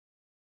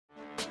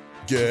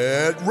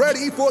Get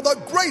ready for the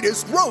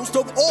greatest roast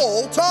of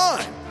all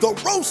time, the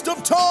Roast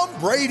of Tom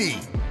Brady,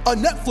 a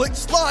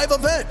Netflix live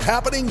event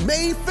happening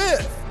May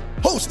 5th.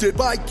 Hosted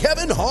by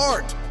Kevin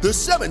Hart, the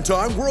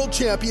 7-time world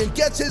champion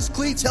gets his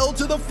cleats held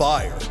to the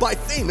fire by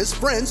famous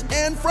friends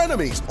and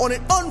frenemies on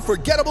an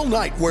unforgettable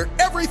night where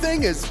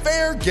everything is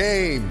fair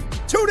game.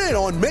 Tune in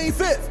on May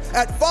 5th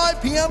at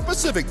 5 p.m.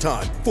 Pacific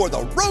time for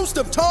the Roast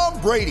of Tom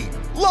Brady,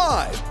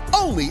 live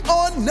only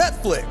on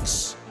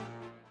Netflix.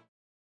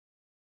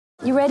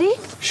 You ready?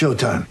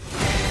 Showtime.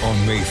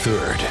 On May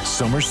 3rd,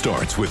 summer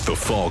starts with The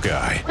Fall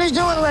Guy. Let's do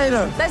it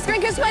later. Let's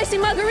drink a spicy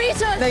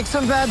margarita. Make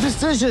some bad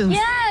decisions.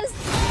 Yes!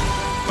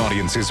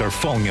 Audiences are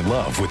falling in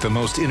love with the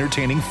most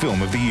entertaining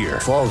film of the year.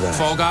 Fall Guy.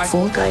 Fall Guy?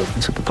 Fall guy.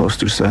 That's what the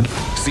poster said.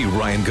 See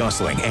Ryan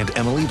Gosling and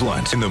Emily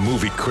Blunt in the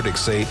movie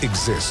critics say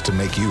exists to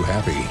make you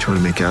happy. Trying to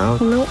make it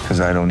out? Nope. Because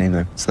I don't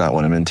either. It's not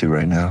what I'm into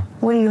right now.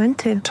 What are you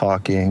into?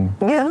 Talking.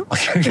 Yeah.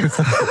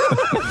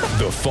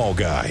 The Fall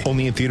Guy.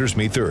 Only in theaters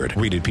May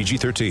 3rd. Rated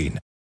PG-13.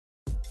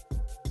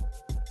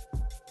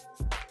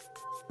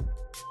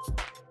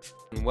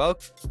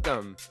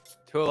 Welcome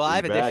to a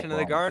live edition of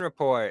the Garden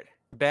Report.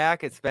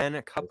 Back. It's been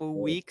a couple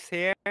weeks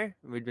here.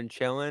 We've been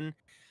chilling.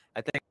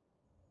 I think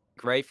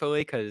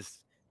gratefully because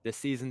this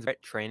season's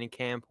at training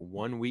camp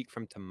 1 week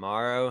from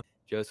tomorrow.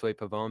 Josue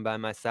Pavone by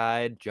my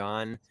side.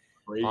 John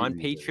on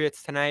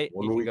Patriots tonight.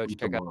 You can go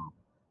check out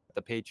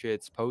the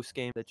Patriots post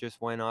game that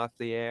just went off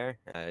the air.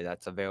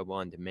 That's available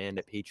on demand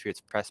at Patriots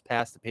Press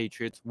Pass. The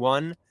Patriots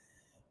won,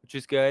 which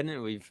is good.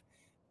 And we've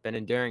been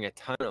enduring a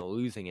ton of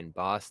losing in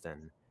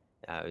Boston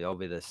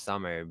over the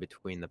summer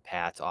between the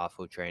Pats'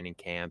 awful training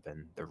camp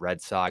and the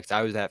Red Sox.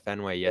 I was at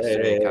Fenway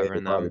yesterday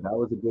covering them. That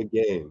was a good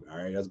game. All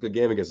right. That was a good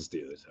game against the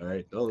Steelers. All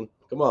right.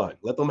 Come on.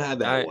 Let them have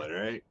that one. All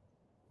right.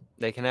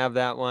 They can have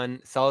that one.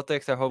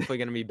 Celtics are hopefully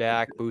going to be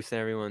back, boosting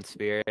everyone's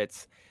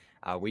spirits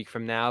a week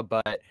from now.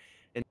 But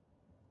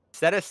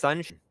instead of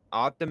sunshine,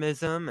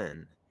 optimism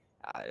and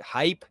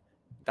hype,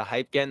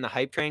 getting the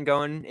hype train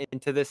going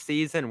into this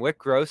season, Wyc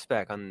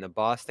Grousbeck on the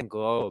Boston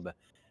Globe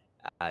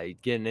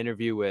get an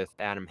interview with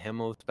Adam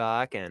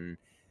Himmelsbach and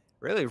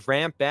really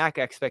ramp back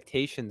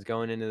expectations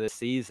going into the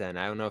season.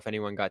 I don't know if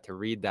anyone got to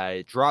read that.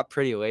 It dropped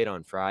pretty late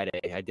on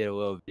Friday. I did a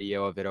little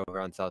video of it over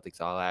on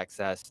Celtics All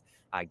Access.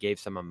 I gave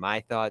some of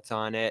my thoughts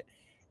on it.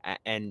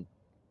 And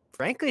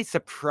frankly,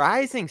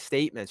 surprising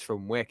statements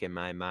from Wyc in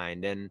my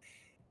mind. And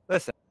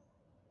listen,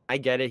 I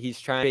get it.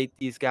 He's trying to beat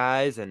these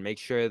guys and make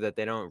sure that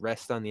they don't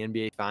rest on the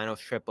NBA Finals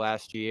trip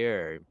last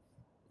year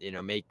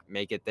or, make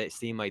it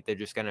seem like they're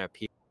just going to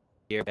appear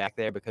back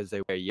there because they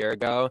were a year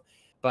ago.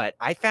 But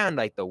I found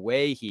like the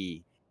way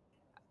he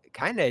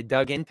kind of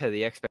dug into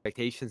the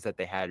expectations that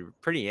they had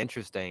pretty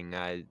interesting.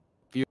 A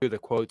few of the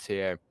quotes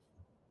here.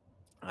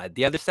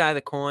 The other side of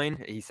the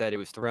coin, he said it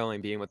was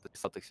thrilling being with the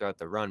Celtics throughout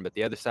the run, but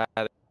the other side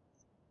of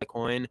the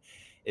coin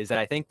is that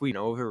I think we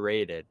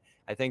overrated.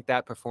 I think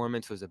that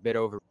performance was a bit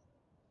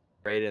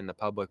overrated in the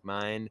public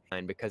mind,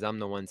 and because I'm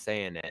the one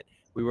saying it.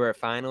 We were a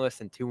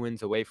finalist and 2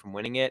 wins away from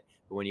winning it,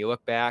 but when you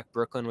look back,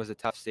 Brooklyn was a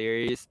tough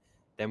series.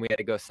 Then we had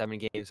to go 7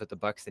 games with the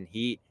Bucks and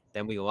Heat.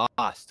 Then we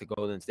lost to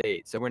Golden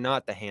State. So we're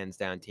not the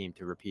hands-down team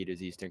to repeat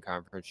as Eastern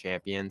Conference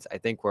champions. I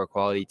think we're a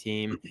quality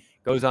team.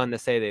 Goes on to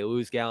say they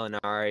lose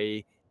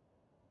Gallinari.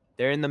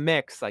 They're in the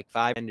mix, like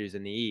 5 contenders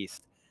in the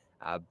East,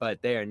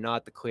 but they are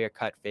not the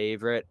clear-cut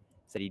favorite.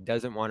 Said he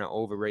doesn't want to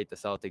overrate the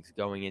Celtics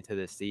going into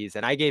this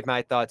season. I gave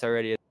my thoughts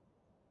already, as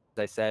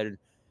I said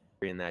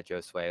in that,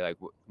 Josue. Like,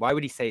 why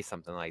would he say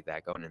something like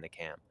that going into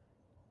camp?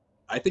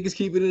 I think it's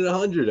keeping it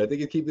 100. I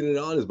think it's keeping it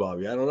honest,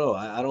 Bobby. I don't know.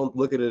 I don't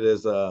look at it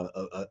as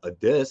a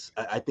diss.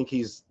 I think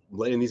he's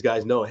letting these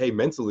guys know, hey,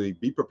 mentally,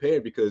 be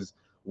prepared because,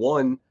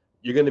 one,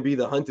 you're going to be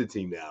the hunted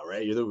team now,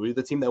 right? You're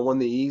the team that won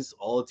the East.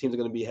 All the teams are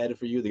going to be headed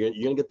for you. You're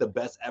going to get the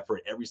best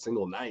effort every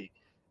single night.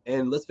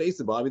 And let's face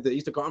it, Bobby, the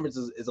Eastern Conference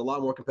is a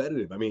lot more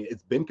competitive. I mean,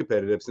 it's been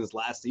competitive since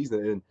last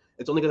season, and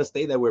it's only going to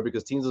stay that way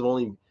because teams have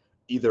only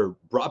either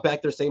brought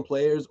back their same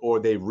players or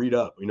they've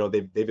re-up.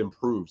 They've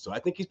improved. So I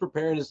think he's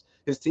preparing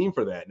his team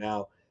for that.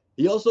 Now,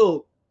 he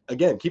also,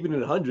 again, keeping it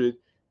 100,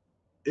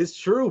 it's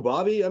true,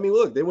 Bobby. I mean,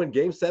 look, they went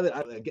Game 7.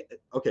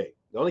 Okay,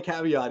 the only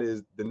caveat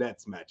is the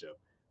Nets matchup.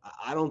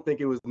 I don't think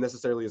it was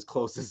necessarily as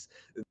close as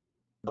the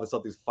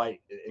Celtics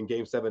fight in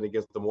Game 7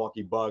 against the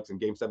Milwaukee Bucks and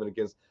Game 7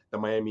 against the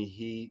Miami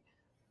Heat.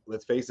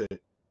 Let's face it,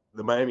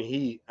 the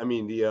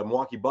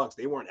Milwaukee Bucks,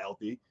 they weren't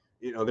healthy.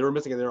 They were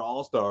missing their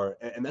all-star,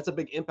 and that's a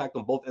big impact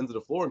on both ends of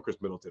the floor in Chris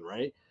Middleton,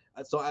 right?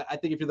 So I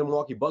think if you're the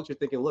Milwaukee Bucks, you're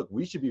thinking, look,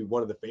 we should be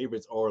one of the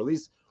favorites, or at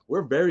least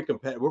we're very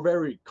competitive. We're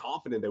very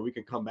confident that we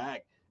can come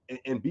back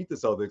and beat the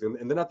Celtics,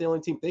 and they're not the only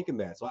team thinking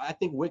that. So I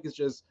think Wyc is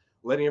just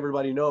letting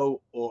everybody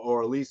know,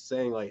 or at least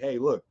saying like, hey,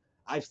 look,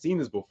 I've seen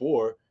this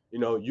before.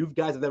 You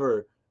guys have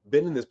never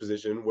been in this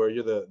position where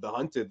you're the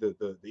hunted,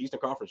 the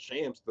Eastern Conference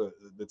champs,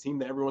 the team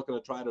that everyone's going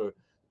to try to,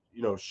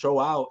 show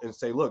out and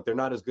say, look, they're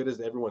not as good as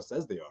everyone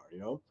says they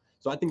are,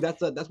 So I think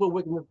that's what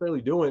Wyc is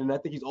fairly doing. And I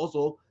think he's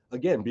also,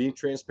 again, being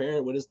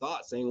transparent with his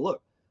thoughts, saying,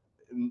 look,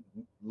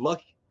 luck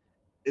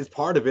is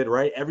part of it,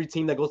 right? Every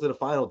team that goes to the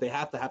final, they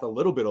have to have a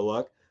little bit of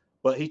luck.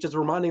 but he's just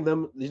reminding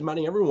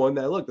everyone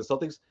that look, the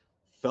Celtics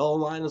fell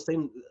in line the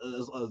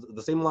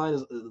same line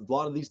as a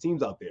lot of these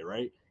teams out there,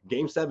 right?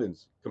 Game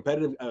sevens,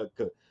 competitive,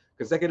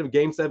 consecutive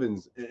game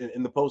sevens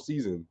in the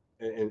postseason,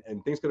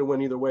 and things could have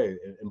went either way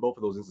in both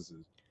of those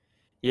instances.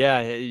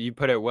 Yeah, you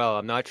put it well.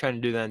 I'm not trying to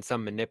do that in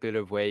some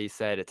manipulative way. You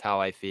said it's how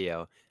I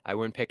feel. I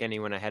wouldn't pick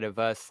anyone ahead of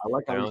us. I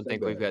like how I you don't said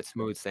think that. we've got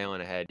smooth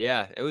sailing ahead.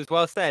 Yeah, it was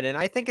well said. And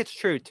I think it's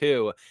true,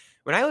 too.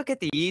 When I look at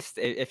the East,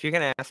 if you're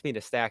going to ask me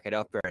to stack it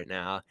up right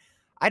now,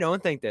 I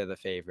don't think they're the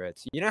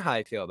favorites. You know how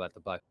I feel about the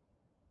Bucks,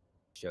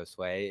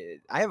 Josue.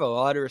 I have a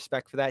lot of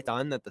respect for that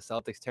done that the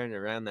Celtics turned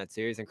around that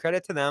series, and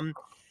credit to them.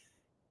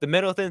 The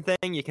Middleton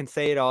thing, you can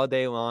say it all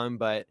day long,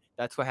 but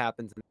that's what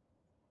happens in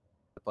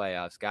the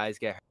playoffs. Guys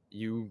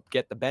you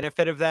get the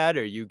benefit of that,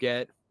 or you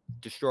get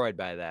destroyed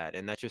by that,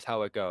 and that's just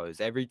how it goes.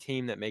 Every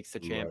team that makes the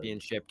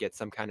championship gets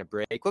some kind of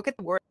break. Look at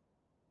the Warriors.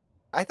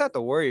 I thought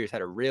the Warriors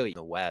had a really in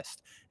the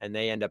West, and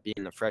they end up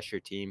being the fresher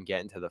team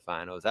getting to the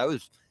finals. That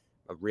was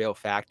a real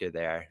factor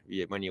there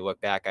when you look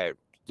back at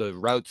the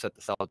routes that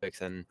the Celtics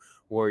and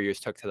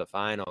Warriors took to the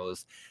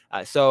finals.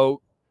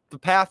 So the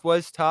path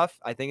was tough.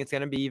 I think it's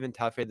going to be even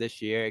tougher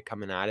this year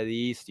coming out of the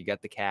East. You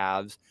got the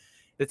Cavs.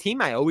 The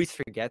team I always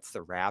forget's the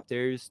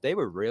Raptors. They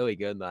were really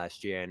good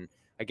last year. And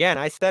again,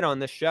 I said on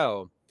this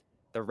show,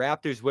 the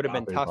Raptors would have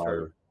been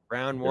tougher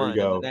round one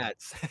than the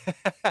Nets.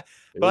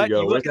 But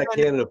where's that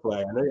Canada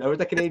flag? Where's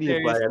that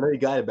Canadian flag? I know you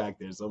got it back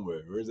there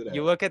somewhere. Where's it at?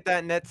 You look at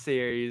that Net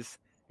series,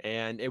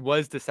 and it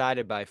was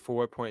decided by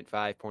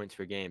 4.5 points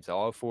per game. So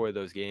all 4 of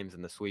those games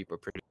in the sweep were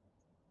pretty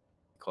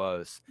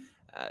close.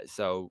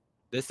 So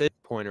this is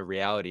a point of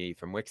reality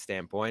from Wyc's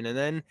standpoint. And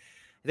then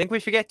I think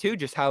we forget, too,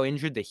 just how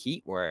injured the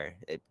Heat were.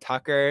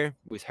 Tucker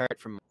was hurt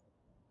from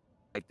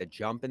like the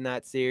jump in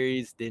that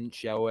series, didn't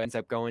show it, ends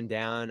up going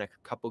down a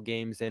couple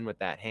games in with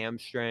that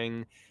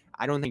hamstring.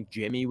 I don't think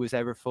Jimmy was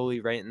ever fully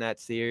right in that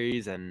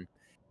series, and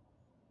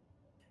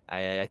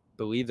I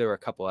believe there were a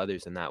couple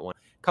others in that one.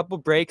 Couple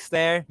breaks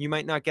there. You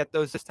might not get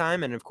those this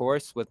time, and of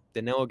course, with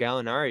Danilo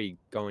Gallinari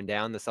going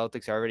down, the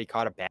Celtics already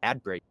caught a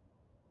bad break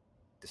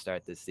to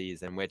start this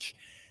season, which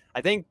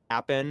I think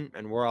happened,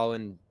 and we're all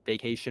in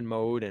vacation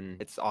mode,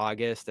 and it's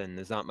August, and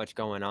there's not much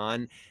going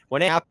on.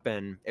 When it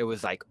happened, it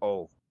was like,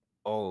 oh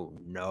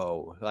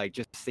no, like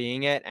just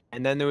seeing it.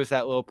 And then there was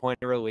that little point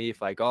of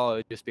relief, like, oh,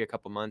 it'll just be a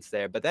couple months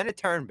there. But then it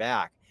turned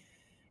back,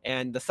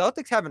 and the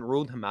Celtics haven't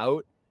ruled him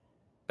out,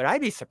 but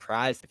I'd be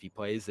surprised if he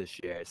plays this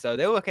year. So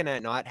they're looking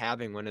at not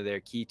having one of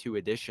their key 2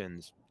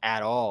 additions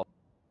at all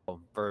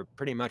for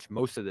pretty much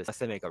most of this, unless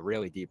they make a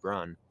really deep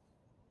run.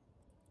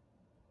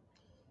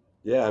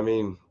 Yeah, I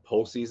mean,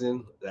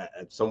 postseason,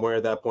 somewhere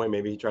at that point,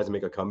 maybe he tries to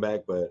make a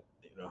comeback, but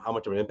how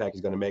much of an impact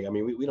he's going to make, I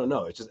mean, we don't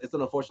know. It's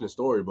an unfortunate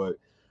story, but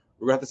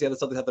we're going to have to see how the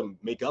Celtics have to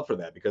make up for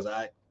that, because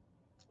I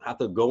have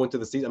to go into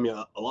the season. I mean,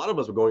 a lot of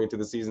us were going into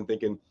the season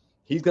thinking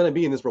he's going to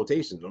be in this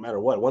rotation no matter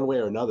what, one way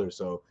or another.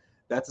 So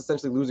that's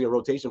essentially losing a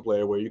rotation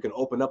player where you can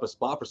open up a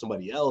spot for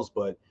somebody else,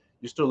 but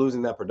you're still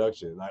losing that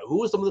production. Like,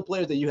 who are some of the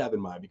players that you have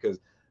in mind? Because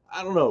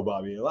I don't know,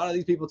 Bobby. A lot of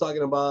these people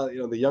talking about,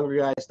 the younger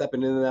guys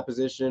stepping into that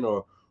position,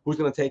 or who's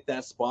going to take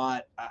that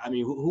spot. I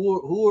mean,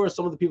 who are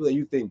some of the people that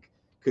you think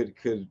could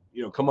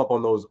come up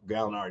on those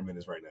Gallinari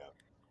minutes right now?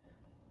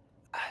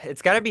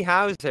 It's got to be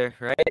Hauser,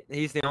 right?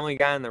 He's the only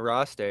guy on the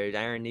roster.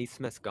 Aaron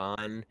Nesmith's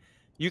gone.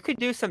 You could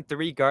do some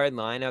 3-guard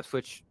lineups,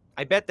 which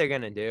I bet they're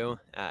going to do,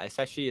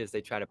 especially as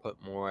they try to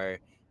put more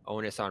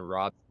onus on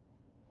Rob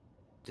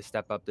to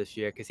step up this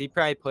year, because he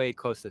probably played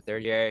close to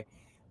 30 year.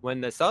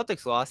 When the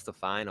Celtics lost the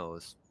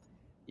finals,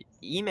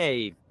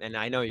 Ime, and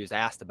I know he was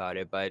asked about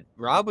it, but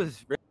Rob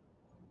was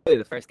really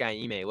the first guy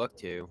Ime looked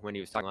to when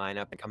he was talking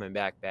lineup and coming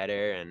back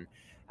better and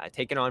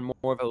taking on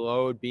more of a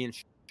load, being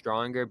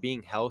stronger,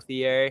 being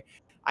healthier.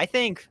 I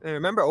think,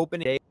 remember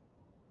opening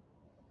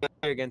day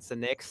against the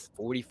Knicks,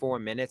 44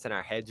 minutes, and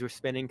our heads were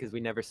spinning because we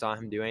never saw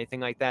him do anything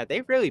like that.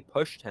 They really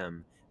pushed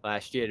him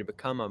last year to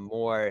become a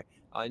more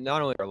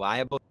not only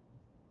reliable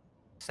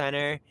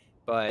center,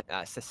 but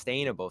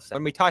sustainable. So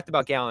when we talked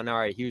about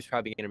Gallinari, he was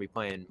probably going to be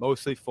playing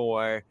mostly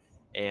 4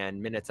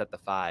 and minutes at the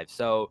 5.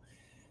 So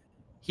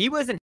he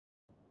wasn't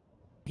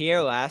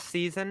here last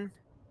season.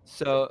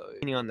 So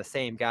on the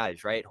same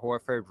guys, right?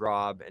 Horford,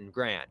 Rob, and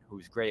Grant, who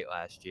was great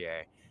last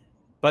year.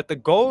 But the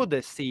goal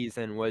this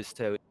season was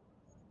to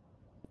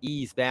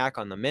ease back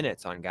on the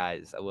minutes on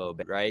guys a little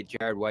bit, right?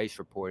 Jared Weiss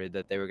reported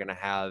that they were going to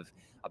have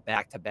a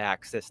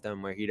back-to-back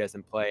system where he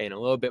doesn't play, and a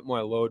little bit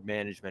more load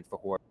management for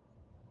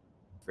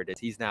Horford.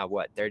 He's now,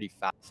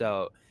 35?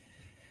 So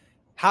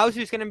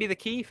Hauser's going to be the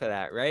key for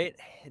that, right?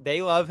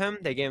 They love him.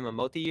 They gave him a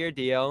multi-year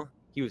deal.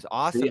 He was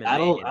awesome. See, I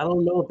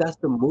don't know if that's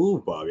the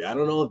move, Bobby. I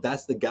don't know if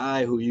that's the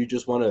guy who you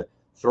just want to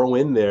throw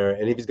in there,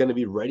 and if he's going to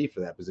be ready for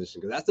that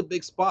position, because that's a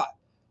big spot.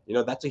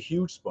 That's a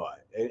huge spot,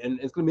 and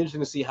it's going to be interesting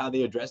to see how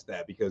they address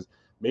that, because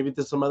maybe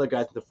there's some other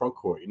guys in the front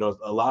court.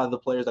 A lot of the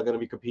players are going to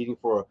be competing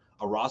for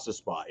a roster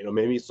spot.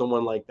 Maybe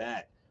someone like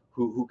that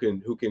who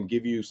can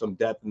give you some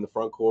depth in the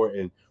front court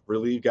and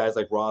relieve guys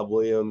like Rob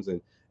Williams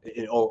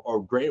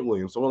or Grant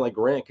Williams. Someone like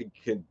Grant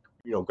could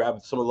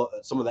grab some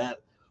of that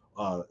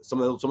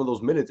some of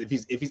those minutes if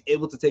he's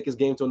able to take his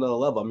game to another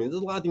level. I mean,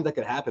 there's a lot of things that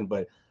could happen,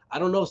 but I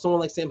don't know if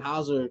someone like Sam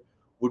Hauser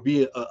would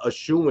be a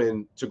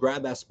shoo-in to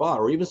grab that spot,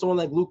 or even someone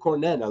like Luke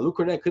Cornett. Now, Luke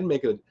Cornett could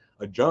make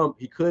a jump.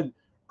 He could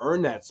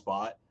earn that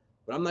spot,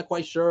 but I'm not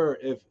quite sure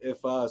if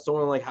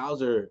someone like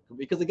Hauser,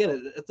 because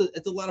again,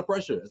 it's a lot of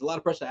pressure. It's a lot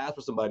of pressure to ask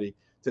for somebody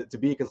to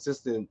be a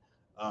consistent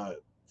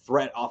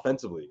threat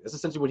offensively. That's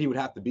essentially what he would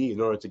have to be in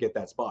order to get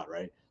that spot,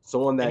 right?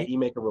 Someone that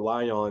Ime can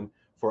rely on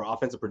for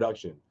offensive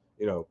production.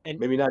 You know, and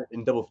maybe not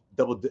in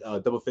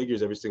double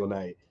figures every single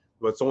night,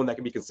 but someone that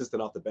can be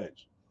consistent off the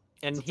bench.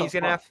 And he's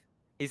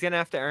gonna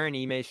have to earn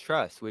Ime's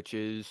trust, which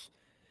is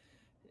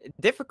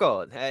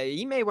difficult.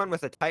 Ime went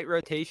with a tight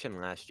rotation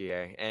last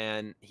year,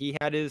 and he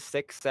had his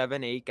 6,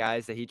 7, 8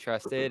 guys that he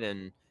trusted,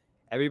 and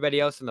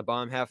everybody else in the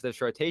bottom half of this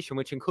rotation,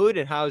 which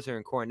included Hauser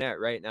and Cornett.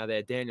 Right now, they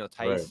had Daniel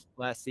Tice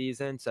last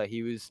season, so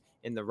he was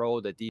in the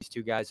role that these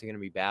two guys are going to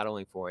be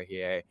battling for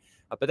here.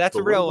 But that's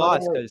a real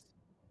loss. Because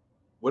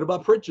what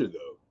about Pritchard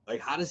though? Like,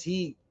 how does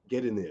he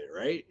get in there,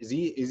 right? Is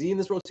he in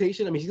this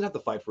rotation? I mean, he's gonna have to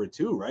fight for it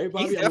too, right,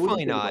 Bobby? He's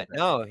definitely not.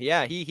 No,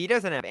 yeah, he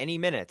doesn't have any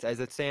minutes as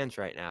it stands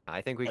right now.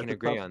 I think we can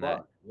agree on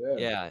that.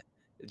 Yeah,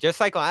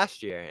 just like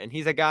last year. And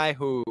he's a guy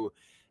who,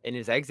 in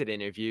his exit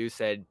interview,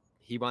 said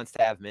he wants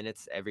to have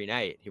minutes every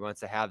night. He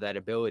wants to have that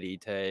ability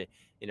to,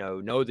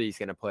 know that he's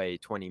going to play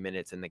 20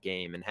 minutes in the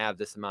game and have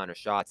this amount of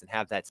shots and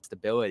have that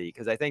stability.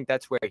 Because I think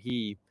that's where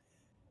he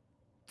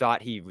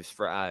thought he was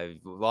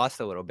lost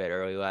a little bit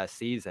early last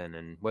season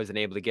and wasn't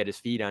able to get his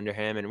feet under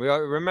him. And we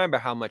remember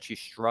how much he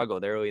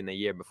struggled early in the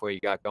year before he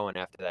got going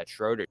after that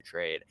Schroeder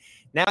trade.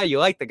 Now you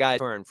like the guys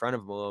who are in front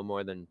of him a little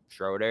more than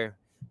Schroeder,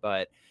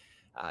 but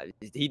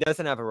he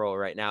doesn't have a role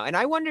right now. And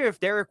I wonder if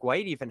Derek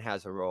White even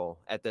has a role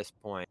at this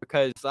point,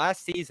 because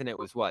last season it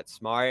was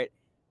Smart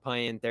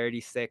playing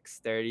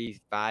 36,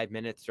 35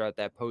 minutes throughout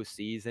that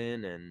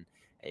postseason. And,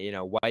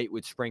 White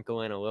would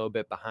sprinkle in a little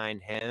bit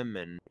behind him.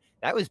 And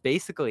that was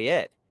basically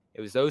it. It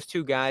was those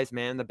two guys,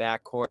 man, in the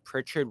backcourt.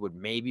 Pritchard would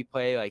maybe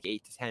play like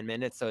 8 to 10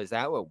 minutes. So is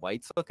that what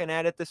White's looking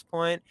at this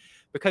point?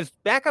 Because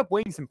backup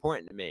wing's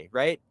important to me,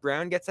 right?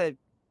 Brown gets a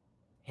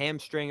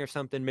hamstring or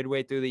something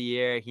midway through the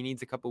year. He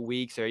needs a couple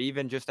weeks or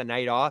even just a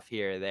night off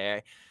here or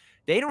there.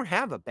 They don't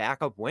have a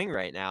backup wing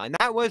right now. And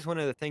that was one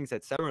of the things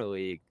that Summer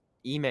League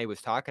Ime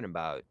was talking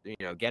about,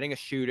 getting a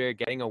shooter,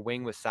 getting a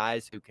wing with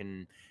size who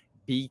can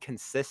be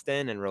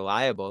consistent and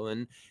reliable.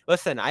 And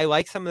listen, I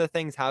like some of the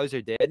things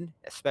Hauser did,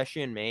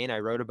 especially in Maine. I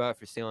wrote about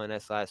for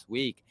CLNS last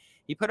week.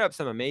 He put up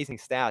some amazing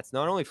stats,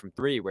 not only from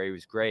three, where he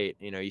was great.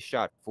 He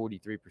shot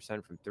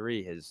 43% from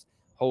three his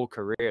whole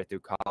career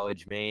through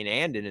college, Maine,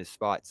 and in his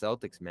spot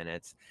Celtics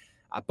minutes.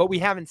 But we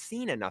haven't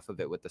seen enough of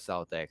it with the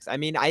Celtics. I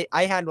mean, I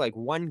had like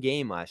one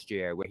game last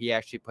year where he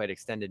actually played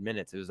extended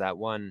minutes. It was that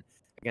one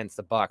against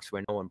the Bucks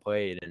where no one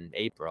played in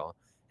April.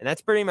 And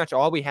that's pretty much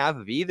all we have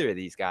of either of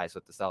these guys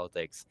with the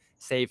Celtics,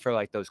 save for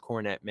like those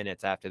Cornett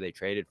minutes after they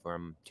traded for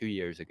him 2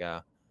 years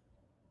ago.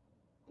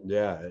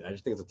 Yeah, I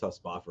just think it's a tough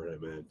spot for him,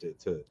 man,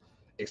 to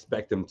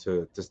expect him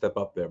to step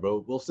up there.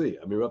 But we'll see.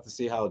 I mean, we'll have to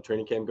see how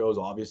training camp goes,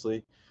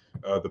 obviously.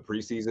 The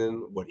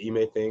preseason, what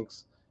Ime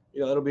thinks,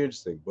 that'll be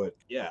interesting. But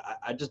yeah,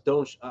 I just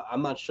don't.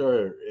 I'm not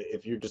sure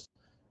if you're just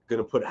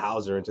gonna put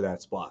Hauser into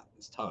that spot.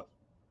 It's tough.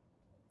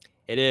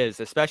 It is,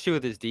 especially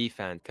with his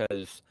defense,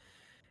 because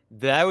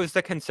that was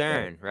the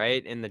concern,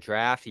 right? In the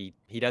draft, he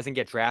doesn't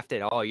get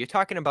drafted at all. You're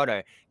talking about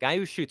a guy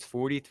who shoots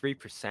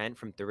 43%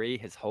 from three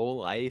his whole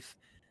life.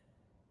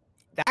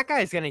 That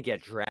guy's gonna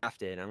get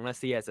drafted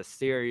unless he has a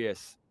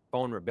serious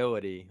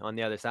vulnerability on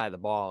the other side of the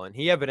ball, and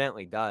he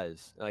evidently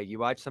does. Like, you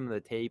watch some of the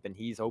tape and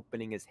he's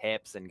opening his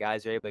hips and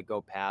guys are able to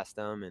go past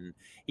him, and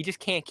he just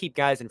can't keep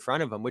guys in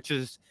front of him, which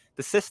is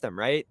the system,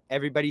 right?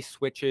 Everybody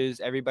switches,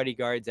 everybody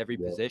guards every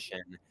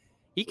position.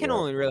 He can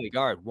only really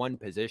guard one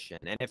position,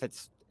 and if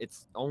it's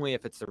only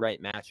if it's the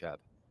right matchup.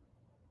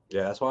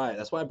 Yeah, that's why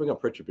I bring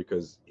up Pritchard,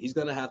 because he's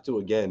gonna have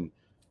to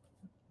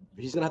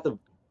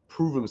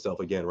prove himself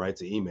again, right,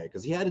 to Ime,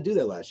 because he had to do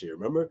that last year.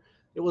 Remember,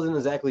 it wasn't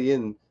exactly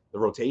in the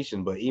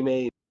rotation, but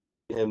Ime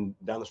him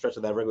down the stretch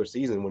of that regular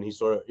season when he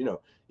sort of,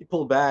 he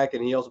pulled back,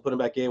 and he also put him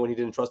back in when he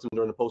didn't trust him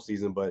during the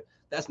postseason. But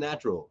that's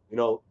natural,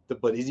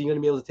 but is he going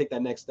to be able to take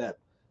that next step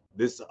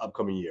this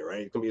upcoming year,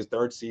 right? It's going to be his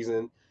third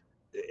season.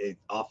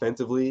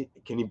 Offensively,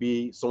 can he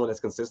be someone that's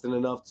consistent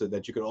enough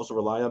that you can also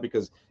rely on?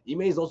 Because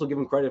Ime is also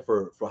given credit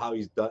for how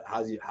he's done,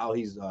 how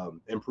he's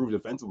improved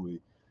defensively,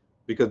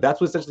 because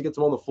that's what essentially gets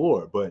him on the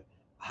floor. But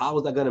how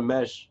is that going to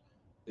mesh,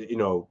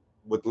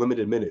 with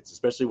limited minutes,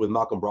 especially with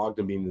Malcolm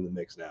Brogdon being in the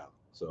mix now?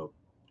 So,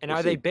 and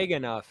are they big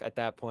enough at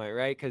that point,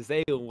 right? Because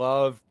they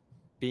loved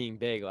being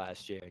big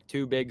last year.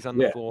 2 bigs on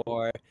the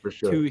floor, for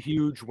sure. 2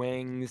 huge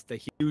wings, the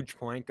huge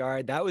point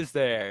guard. That was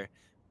their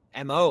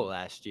MO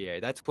last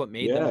year. That's what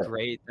made them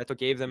great. That's what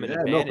gave them an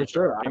advantage. No, for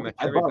sure. I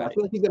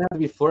feel like he's gonna have to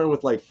be flirting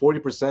with like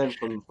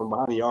 40% from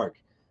behind the arc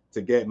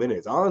to get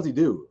minutes. I honestly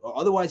do.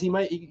 Otherwise,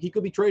 he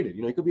could be traded.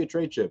 He could be a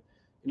trade chip,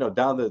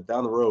 down the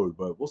road.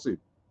 But we'll see.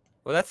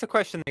 Well, that's the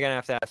question they're gonna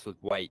have to ask with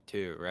White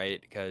too,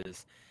 right?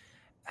 Because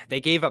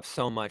they gave up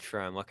so much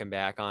for him looking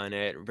back on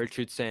it.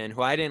 Richardson,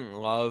 who I didn't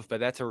love, but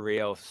that's a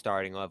real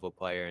starting level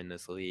player in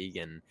this league.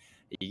 And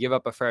you give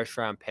up a first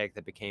round pick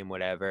that became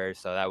whatever,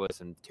 so that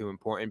wasn't too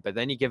important. But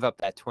then you give up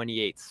that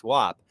 28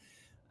 swap,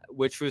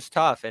 which was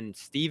tough. And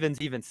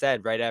Stevens even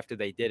said right after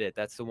they did it,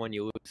 that's the one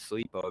you lose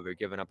sleep over,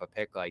 giving up a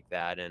pick like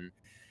that. And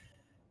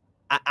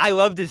I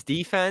loved his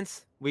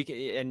defense.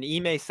 And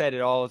Ime said it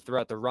all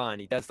throughout the run.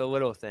 He does the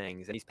little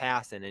things, and he's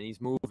passing, and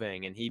he's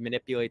moving, and he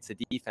manipulates the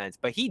defense.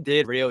 But he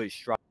did really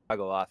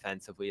struggle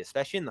offensively,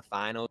 especially in the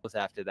finals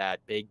after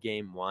that big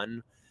game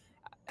one.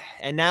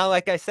 And now,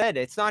 like I said,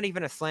 it's not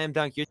even a slam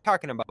dunk. You're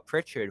talking about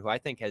Pritchard, who I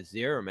think has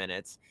 0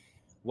 minutes.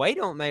 White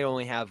may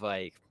only have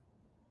like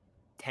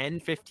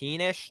 10,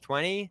 15-ish,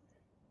 20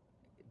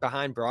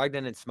 behind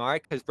Brogdon and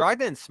Smart, because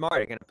Brogdon and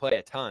Smart are going to play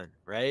a ton,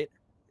 right?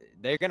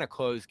 They're going to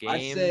close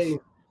games.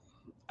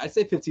 I'd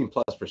say 15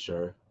 plus for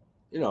sure.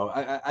 You know,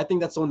 I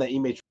think that's someone that he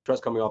may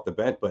trust coming off the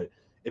bench, but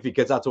if he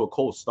gets out to a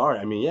cold start,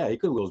 I mean, yeah, he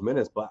could lose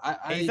minutes, but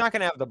he's not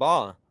going to have the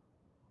ball.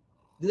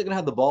 He's not going to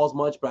have the ball as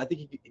much, but I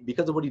think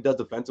because of what he does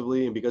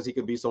defensively and because he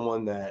could be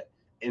someone that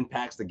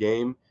impacts the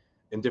game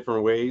in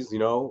different ways, you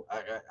know,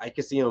 I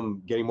could see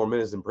him getting more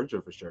minutes than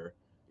Pritchard for sure.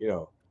 You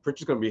know,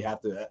 Pritchard's going to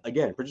have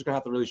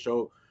to really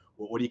show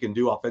what he can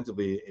do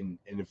offensively, and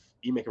if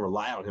Ime can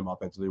rely on him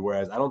offensively,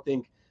 whereas I don't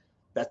think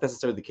that's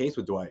necessarily the case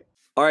with Dwight.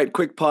 All right,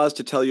 quick pause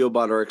to tell you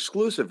about our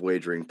exclusive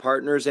wagering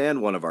partners and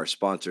one of our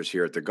sponsors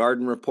here at the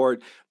Garden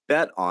Report,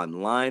 Bet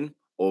Online.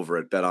 Over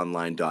at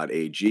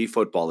betonline.ag,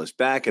 football is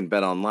back, and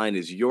BetOnline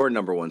is your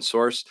number one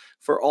source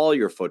for all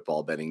your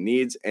football betting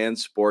needs and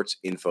sports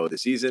info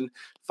this season.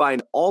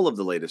 Find all of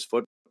the latest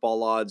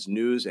football odds,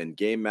 news, and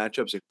game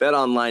matchups.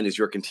 BetOnline is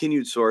your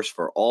continued source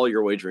for all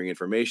your wagering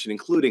information,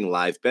 including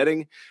live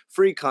betting,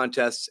 free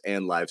contests,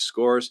 and live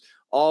scores.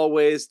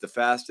 Always the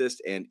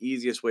fastest and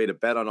easiest way to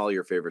bet on all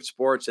your favorite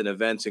sports and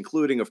events,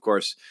 including, of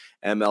course,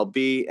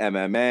 MLB,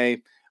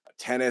 MMA,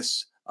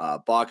 tennis,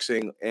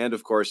 boxing, and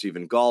of course,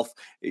 even golf.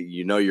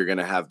 You know you're going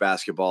to have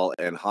basketball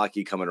and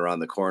hockey coming around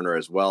the corner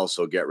as well,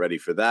 so get ready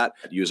for that.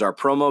 Use our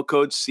promo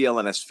code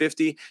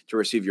CLNS50 to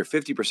receive your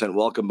 50%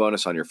 welcome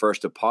bonus on your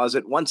first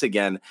deposit. Once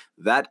again,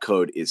 that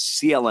code is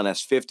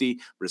CLNS50.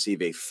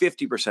 Receive a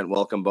 50%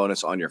 welcome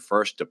bonus on your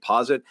first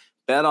deposit.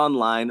 Bet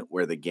Online,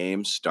 where the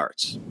game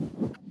starts.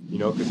 You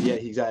know, because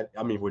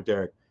with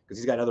Derek, because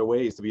he's got other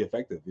ways to be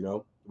effective, you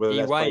know, whether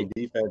that's playing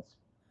defense.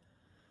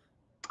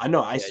 I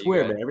know. I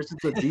swear, man. Ever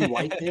since the D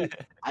White thing,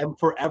 I'm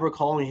forever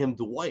calling him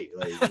Dwight.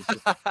 Like,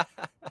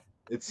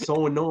 it's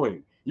so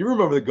annoying. You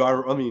remember the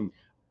guard? I mean,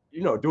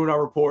 you know, doing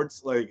our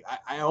reports. Like,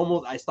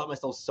 I stopped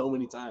myself so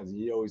many times, and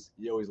you always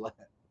laugh.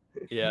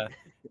 Yeah.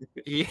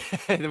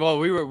 Well,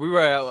 we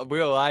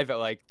were live at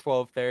like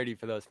 12:30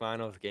 for those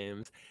finals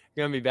games.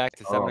 We're gonna be back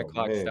to 7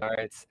 o'clock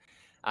starts.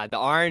 The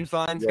Orange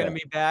Line's gonna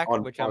be back,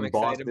 which I'm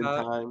excited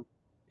about. Time.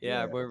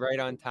 Yeah, we're right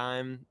on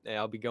time.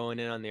 I'll be going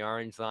in on the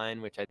Orange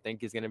Line, which I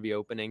think is going to be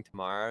opening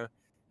tomorrow.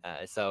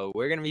 So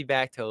we're going to be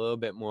back to a little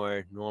bit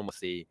more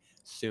normalcy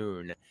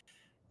soon.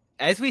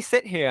 As we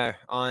sit here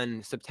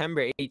on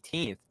September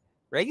 18th,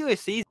 regular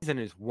season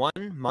is 1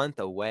 month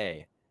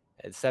away.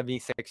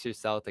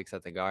 76ers Celtics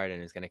at the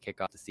Garden is going to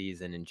kick off the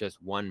season in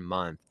just 1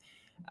 month.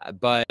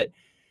 But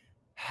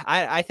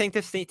I think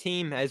this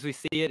team, as we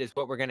see it, is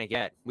what we're going to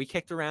get. We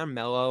kicked around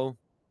Melo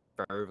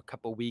for a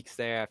couple weeks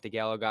there after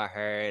Gallo got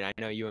hurt. I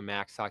know you and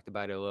Max talked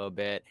about it a little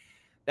bit.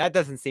 That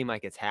doesn't seem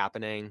like it's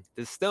happening.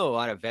 There's still a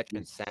lot of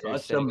veteran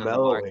centers sitting on the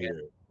market,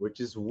 hater, which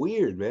is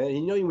weird, man.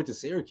 You know, he went to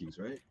Syracuse,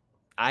 right?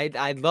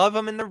 I'd love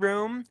him in the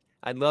room.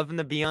 I'd love him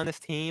to be on this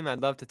team.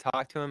 I'd love to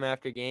talk to him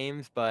after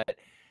games, but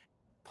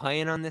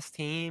playing on this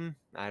team,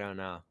 I don't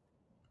know.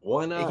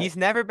 Why not? He's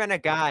never been a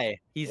guy.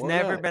 He's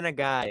never been a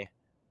guy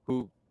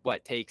who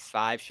takes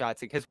 5 shots.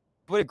 Because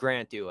what did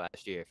Grant do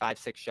last year?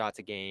 5-6 shots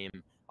a game.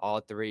 All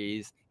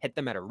threes, hit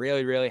them at a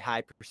really, really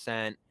high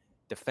percent,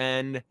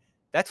 defend.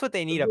 That's what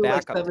they need a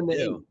backup to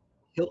do.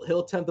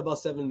 He'll attempt about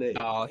 7 to 8.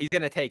 Oh, he's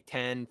going to take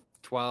 10,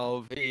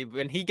 12.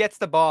 When he gets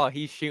the ball,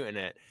 he's shooting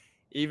it,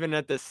 even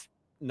at this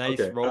nice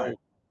roll. Right.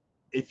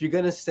 If you're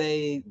going to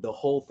say the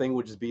whole thing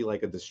would just be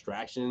like a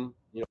distraction,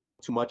 you know,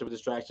 too much of a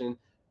distraction,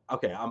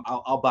 okay,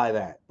 I'll buy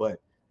that. But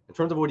in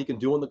terms of what he can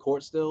do on the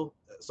court still,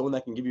 someone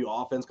that can give you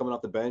offense coming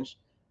off the bench,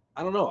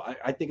 I don't know.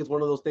 I think it's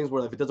one of those things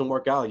where if it doesn't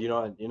work out,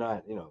 you're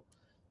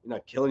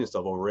not killing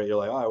yourself over it. You're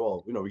like, all right,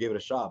 well, you know, we gave it a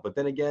shot. But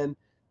then again,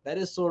 that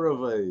is sort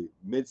of a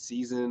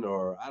mid-season,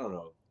 or I don't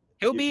know.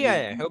 He'll be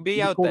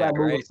out there,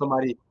 right?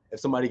 If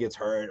somebody gets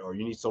hurt, or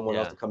you need someone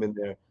else to come in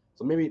there.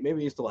 So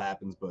maybe it still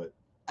happens, but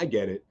I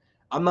get it.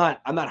 I'm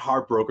not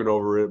heartbroken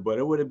over it, but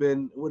it would have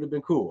been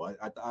cool.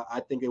 I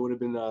think it would have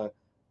been a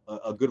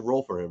good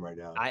role for him right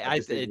now.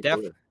 It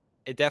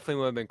definitely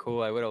would have been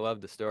cool. I would have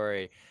loved the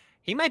story.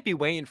 He might be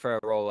waiting for a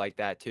role like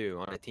that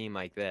too on a team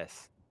like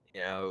this. You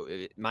know,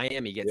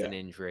 Miami gets an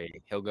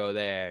injury, he'll go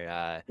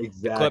there.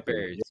 Exactly. The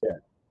Clippers.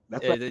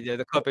 Yeah.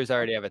 The Clippers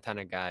already have a ton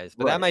of guys,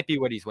 but that might be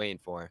what he's waiting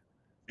for.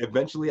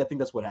 Eventually, I think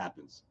that's what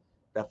happens.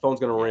 That phone's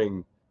gonna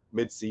ring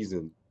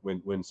mid-season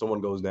when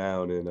someone goes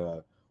down,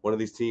 and one of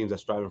these teams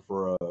that's striving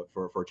for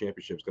a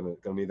championship is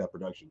gonna need that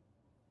production.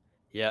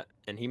 Yeah,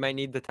 and he might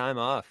need the time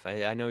off.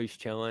 I know he's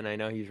chilling. I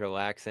know he's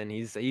relaxing.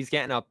 He's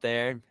getting up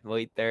there,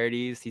 late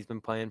 30s. He's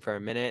been playing for a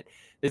minute.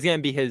 This is going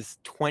to be his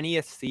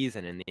 20th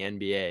season in the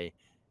NBA,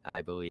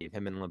 I believe,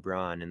 him and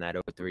LeBron in that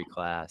 03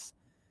 class.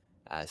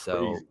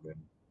 So Crazy, man.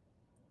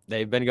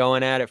 they've been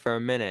going at it for a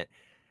minute.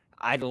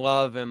 I'd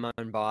love him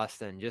in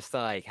Boston just to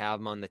like have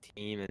him on the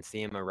team and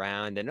see him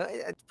around. And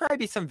it'd probably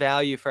be some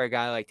value for a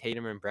guy like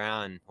Tatum and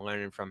Brown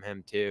learning from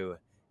him too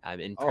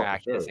in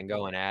practice and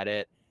going at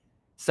it.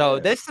 So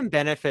there's some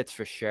benefits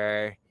for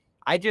sure.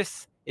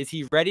 Is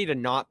he ready to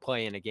not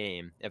play in a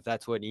game if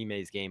that's what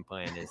Ime's game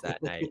plan is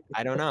that night?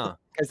 I don't know.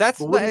 Because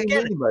that's what do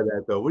you mean by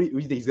that though? What do you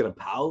think he's gonna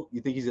pout?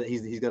 You think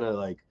he's gonna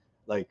like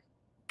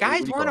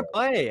guys want to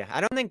play.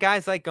 I don't think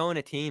guys like going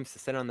to teams to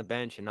sit on the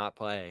bench and not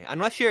play.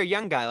 Unless you're a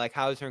young guy like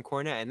Hauser and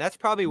Cornette. And that's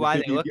probably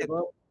why they look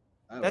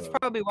at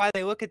probably why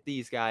they look at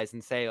these guys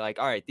and say, like,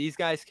 all right, these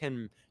guys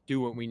can do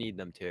what we need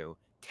them to.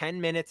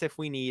 10 minutes if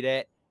we need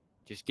it.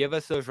 Just give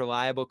us those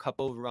reliable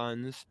couple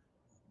runs,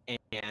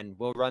 and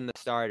we'll run the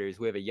starters.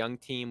 We have a young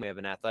team. We have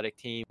an athletic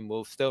team.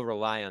 We'll still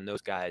rely on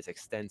those guys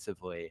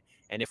extensively.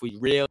 And if we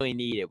really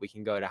need it, we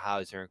can go to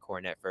Hauser and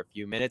Cornette for a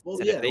few minutes.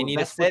 And if they need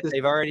a sit,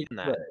 they've already done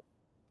that. Right.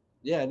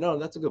 Yeah, no,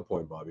 that's a good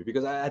point, Bobby,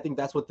 because I think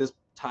that's what this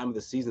time of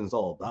the season is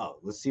all about.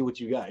 Let's see what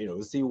you got.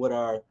 Let's see what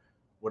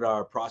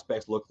our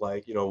prospects look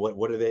like.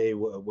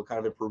 What kind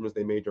of improvements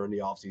they made during the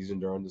offseason,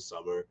 during the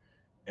summer,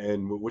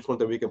 and which ones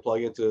that we can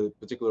plug into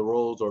particular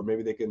roles, or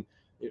maybe they can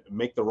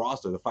make the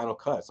roster, the final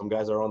cut. Some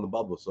guys are on the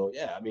bubble. So,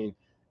 yeah, I mean,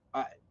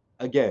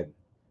 again,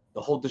 the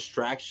whole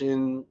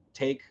distraction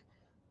take,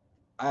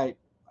 I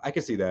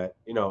can see that.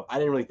 I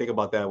didn't really think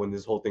about that when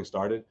this whole thing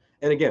started.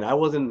 And again, I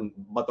wasn't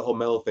about the whole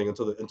Melo thing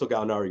until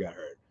Gallinari got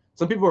hurt.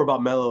 Some people were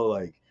about Melo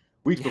like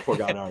weeks before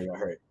Gallinari got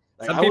hurt.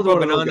 Like, Some people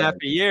have been on that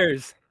for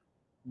years.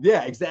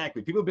 Yeah,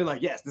 exactly. People have been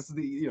like, yes, this is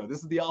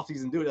the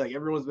offseason, dude. Like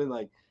everyone's been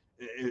like,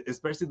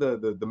 especially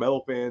the Melo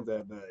fans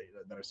that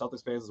are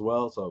Celtics fans as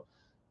well. So,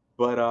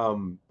 but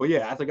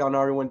yeah, after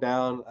Gallinari went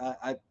down,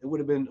 it would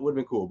have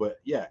been cool.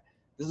 But yeah,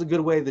 this is a good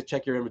way to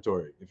check your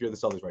inventory if you're the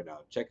Celtics right now.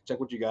 Check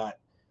what you got.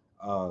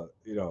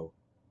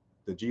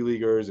 The G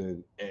Leaguers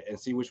and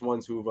see which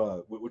ones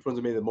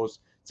have made the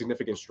most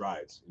significant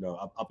strides,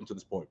 up until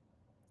this point.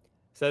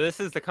 So this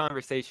is the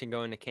conversation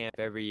going to camp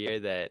every year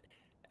that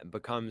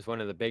becomes one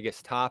of the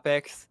biggest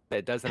topics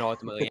that doesn't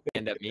ultimately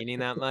end up meaning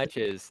that much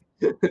is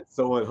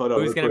someone, hold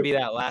on, who's going to be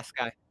that last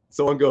guy?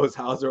 Someone goes,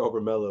 Hauser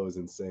over Melo is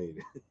insane.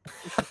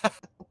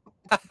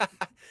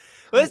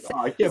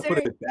 I can't put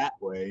it that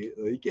way.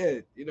 You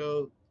can't,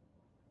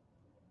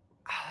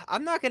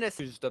 I'm not going to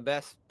say he's the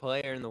best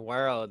player in the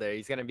world or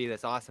he's going to be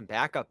this awesome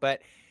backup,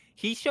 but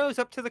he shows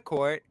up to the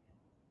court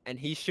and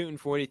he's shooting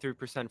 43%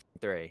 from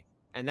three.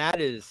 And that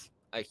is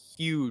a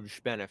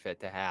huge benefit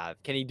to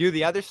have. Can he do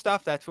the other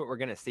stuff? That's what we're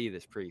going to see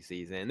this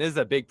preseason. This is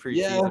a big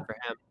preseason for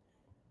him.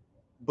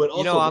 But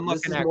also, I'm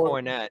looking at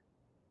Cornette.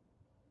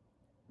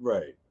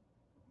 Right.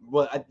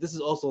 Well, this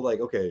is also like,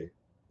 okay,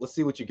 let's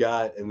see what you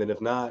got. And then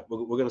if not,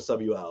 we're going to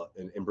sub you out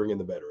and bring in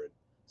the veteran.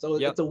 So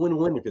it's a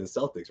win-win if you're the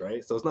Celtics,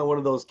 right? So it's not one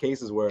of those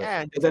cases where,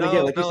 then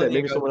again, like you said,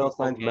 maybe someone else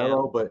signs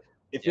Melo. But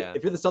if you're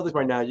the Celtics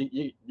right now,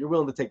 you're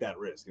willing to take that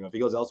risk. If he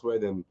goes elsewhere,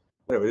 then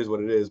whatever, it is what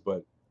it is.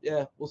 But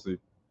yeah, we'll see.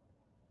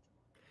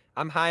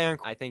 I'm high on.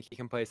 I think he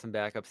can play some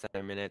backup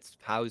center minutes.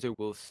 Hauser,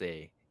 we'll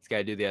see. He's got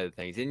to do the other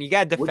things, and you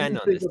got to defend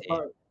on this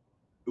team.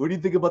 What do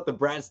you think about the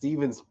Brad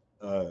Stevens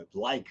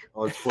like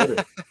on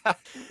Twitter?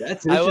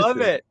 That's interesting. I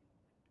love it.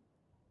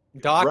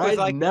 Doc Brad was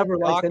like never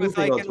liked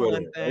anything on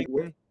Twitter. One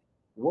thing.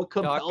 What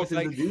compels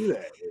him to do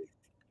that?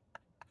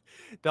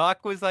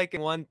 Doc was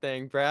liking one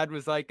thing. Brad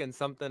was liking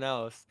something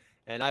else.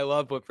 And I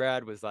love what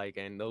Brad was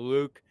liking. The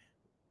Luke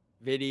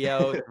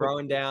video,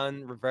 throwing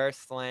down, reverse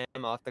slam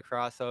off the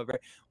crossover.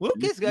 Luke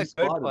is a good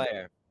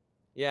player.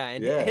 Yeah,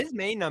 and his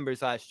main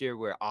numbers last year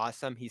were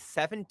awesome. He's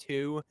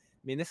 7'2". I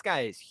mean, this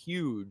guy is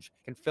huge.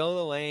 Can fill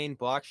the lane,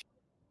 block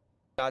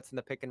shots in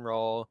the pick and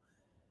roll.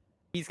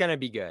 He's going to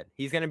be good.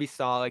 He's going to be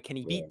solid. Can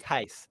he beat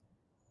Tice?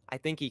 I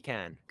think he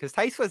can. Because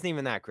Tice wasn't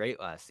even that great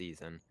last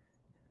season.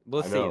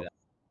 We'll see that.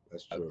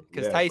 That's true.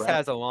 Because Tice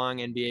has a long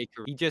NBA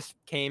career. He just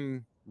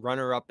came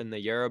runner-up in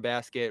the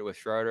Eurobasket with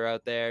Schroeder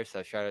out there,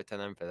 so shout out to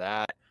them for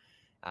that.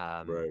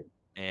 Right.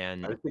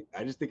 And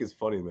I just think it's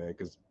funny, man,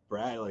 because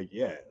Brad,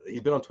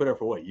 he's been on Twitter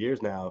for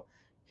years now.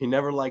 He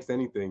never likes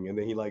anything, and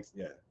then he likes,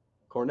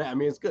 Cornette. I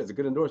mean, it's good. It's a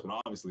good endorsement,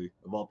 obviously,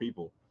 of all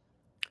people.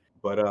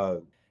 But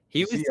Doc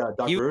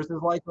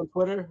Rivers's like on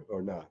Twitter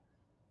or not?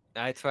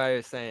 That's what I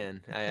was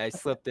saying. I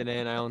slipped it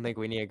in. I don't think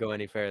we need to go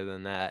any further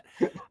than that.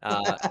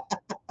 I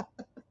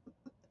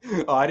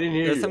didn't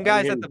hear you. Some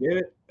guys I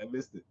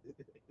missed it.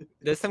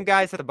 There's some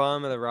guys at the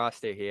bottom of the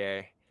roster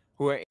here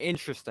who are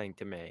interesting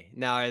to me.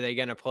 Now, are they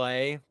going to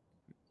play?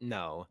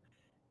 No.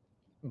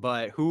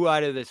 But who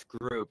out of this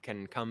group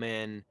can come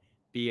in,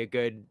 be a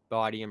good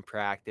body in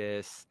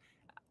practice,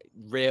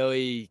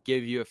 really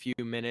give you a few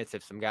minutes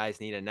if some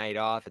guys need a night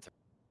off, it's a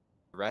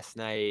rest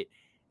night.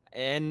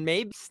 and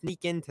maybe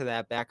sneak into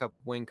that backup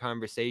wing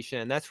conversation.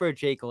 And that's where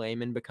Jake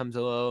Layman becomes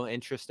a little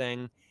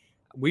interesting.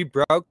 We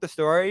broke the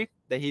story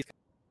that he's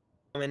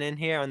coming in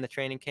here on the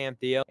training camp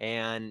deal,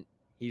 and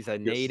he's a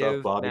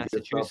native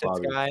Massachusetts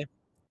guy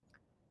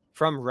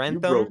from Rentham. You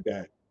broke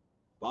that.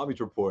 Bobby's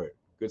report.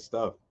 Good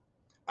stuff.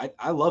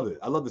 I love it.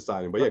 I love the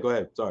signing. But yeah, go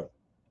ahead. Sorry.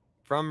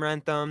 From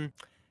Rentham.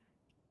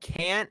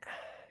 Can't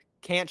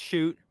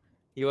shoot.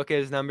 You look at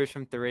his numbers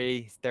from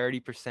 3, he's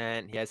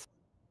 30%. He has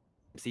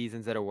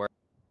seasons that are worse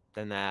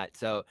than that.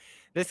 So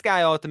this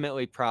guy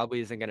ultimately probably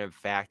isn't going to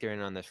factor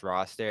in on this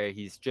roster.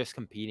 He's just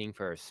competing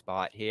for a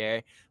spot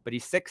here. But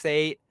he's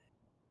 6'8",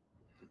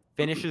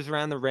 finishes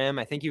around the rim.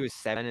 I think he was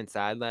 7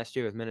 inside last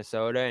year with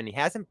Minnesota, and he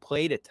hasn't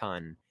played a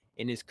ton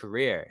in his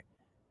career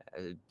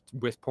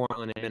with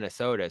Portland and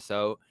Minnesota.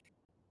 So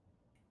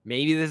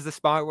maybe this is the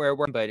spot where it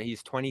works, but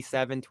he's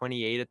 27,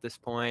 28 at this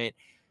point.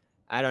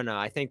 I don't know.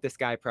 I think this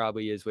guy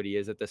probably is what he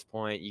is at this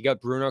point. You got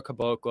Bruno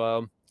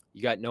Caboclo.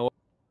 You got Noah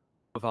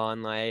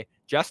Vonleh.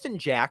 Justin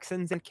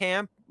Jackson's in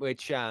camp,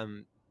 which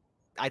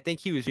I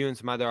think he was doing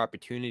some other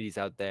opportunities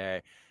out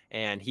there,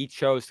 and he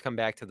chose to come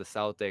back to the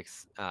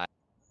Celtics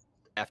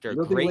after a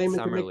great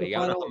summer league.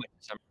 I don't know how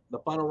much the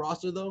final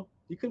roster, though?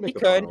 He could make the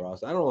final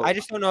roster. I don't know. I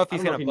just don't know if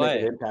he's going to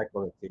play. An impact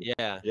on the team.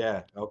 Yeah.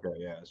 Yeah. Okay.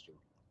 Yeah, that's true.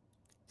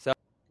 So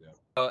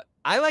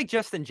I like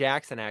Justin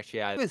Jackson,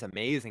 actually. He was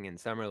amazing in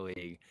summer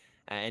league.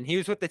 And he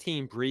was with the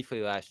team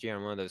briefly last year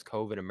on one of those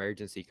COVID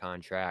emergency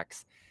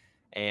contracts.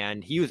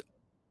 And he was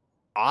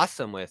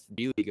awesome with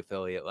B-League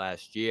affiliate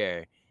last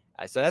year.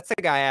 So that's the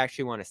guy I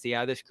actually want to see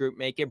how this group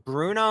make it.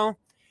 Bruno,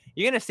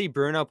 you're going to see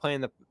Bruno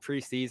playing the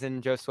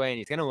preseason, Josue, and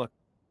he's going to look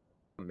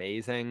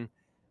amazing.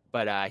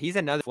 But he's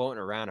another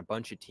floating around a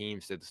bunch of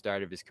teams at the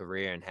start of his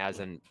career and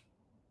hasn't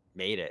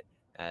made it.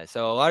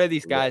 So a lot of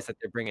these guys that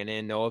they're bringing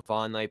in, Noah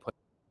Vonleh played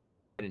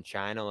in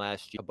China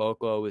last year.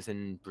 Caboclo was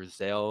in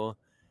Brazil.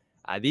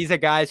 These are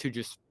guys who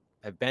just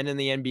have been in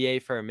the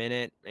NBA for a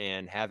minute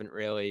and haven't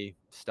really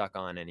stuck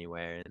on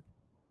anywhere. And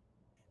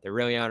there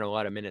really aren't a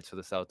lot of minutes for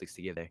the Celtics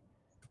to give there.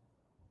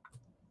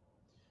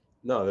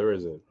 No, there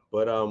isn't.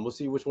 But we'll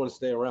see which ones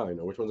stay around. You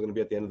know, which one's going to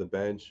be at the end of the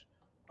bench.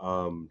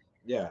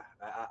 Yeah,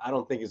 I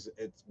don't think it's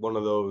one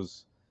of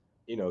those,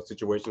 you know,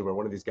 situations where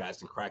one of these guys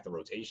can crack the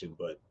rotation.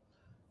 But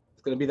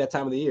it's going to be that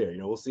time of the year. You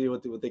know, we'll see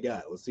what they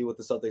got. Let's see what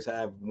the Celtics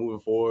have moving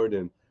forward.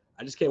 And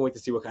I just can't wait to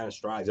see what kind of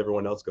strides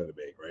everyone else is going to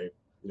make, right?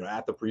 You know,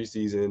 at the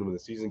preseason, when the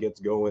season gets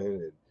going,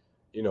 and,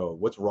 you know,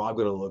 what's Rob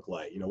going to look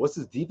like? You know, what's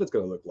his defense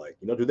going to look like?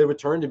 You know, do they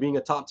return to being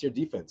a top-tier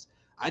defense?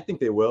 I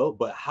think they will,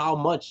 but how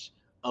much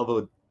of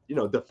a, you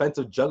know,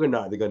 defensive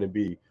juggernaut they're going to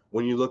be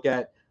when you look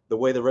at the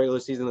way the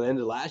regular season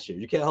ended last year?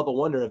 You can't help but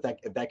wonder if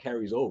that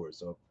carries over.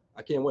 So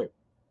I can't wait.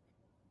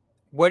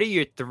 What are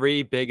your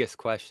 3 biggest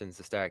questions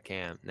to start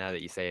camp now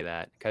that you say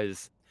that?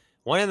 Because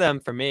one of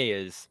them for me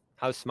is,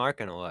 how's Smart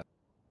going to look?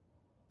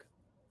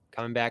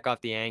 Coming back off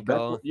the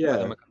ankle.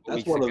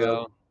 That's one of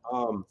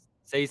them.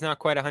 Say he's not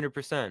quite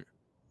 100%.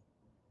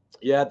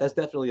 Yeah, that's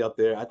definitely up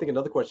there. I think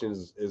another question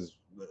is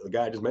the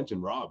guy I just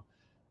mentioned, Rob.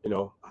 You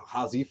know,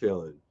 how's he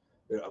feeling?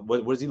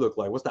 What does he look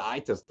like? What's the eye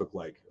test look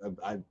like?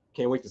 I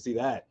can't wait to see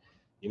that.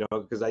 You know,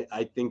 because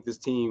I think this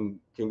team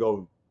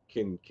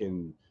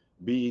can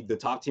be the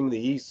top team in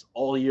the East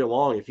all year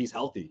long if he's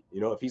healthy.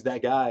 You know, if he's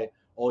that guy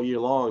all year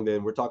long,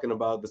 then we're talking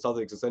about the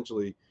Celtics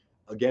essentially,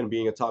 again,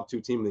 being a top 2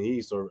 team in the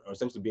East, or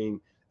essentially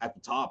being at the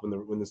top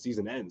when the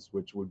season ends,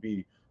 which would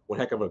be one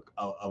heck of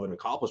an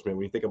accomplishment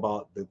when you think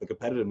about the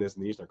competitiveness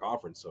in the Eastern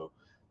Conference. So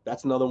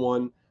that's another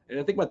one. And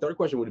I think my third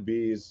question would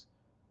be is,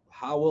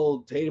 how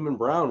will Tatum and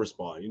Brown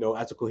respond, you know,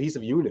 as a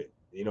cohesive unit?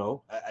 You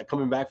know,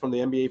 coming back from the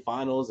NBA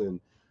Finals and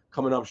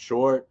coming up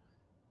short,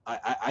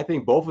 I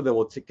think both of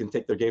them can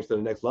take their games to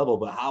the next level,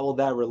 but how will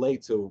that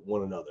relate to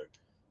one another?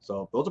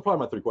 So those are probably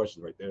my 3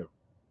 questions right there.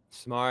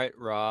 Smart,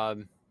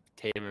 Rob,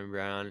 Tatum, and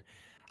Brown.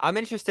 I'm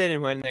interested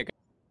in when they're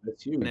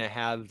going to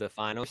have the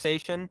final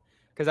station,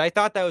 because I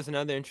thought that was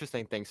another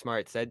interesting thing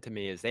Smart said to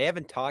me, is they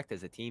haven't talked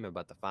as a team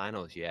about the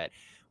finals yet,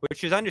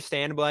 which is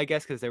understandable, I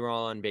guess, because they were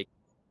all on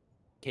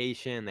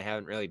vacation. They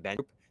haven't really been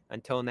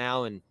until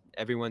now, and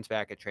everyone's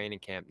back at training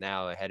camp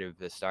now ahead of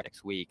the start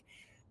next week.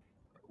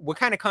 What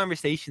kind of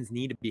conversations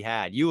need to be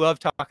had? You love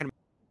talking about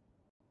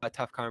a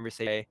tough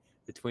conversation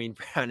between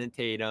Brown and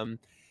Tatum.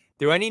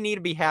 Do any need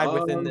to be had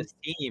within this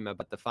team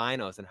about the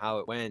finals and how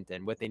it went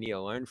and what they need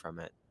to learn from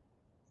it?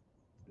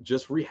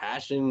 Just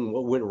rehashing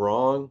what went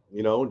wrong,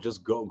 you know,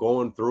 just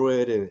going through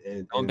it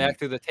and going back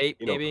through the tape,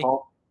 maybe.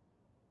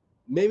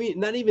 Maybe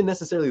not even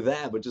necessarily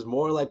that, but just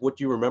more like what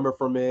you remember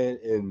from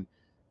it,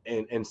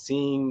 and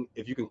seeing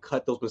if you can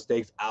cut those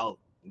mistakes out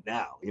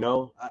now. You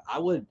know, I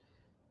would,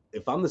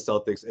 if I'm the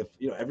Celtics, if,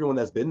 you know, everyone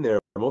that's been there,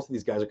 most of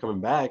these guys are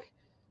coming back,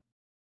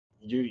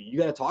 you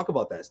got to talk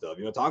about that stuff.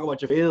 You know, talk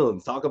about your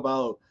feelings, talk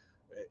about,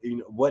 you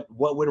know, what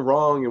went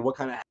wrong and what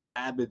kind of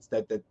habits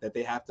that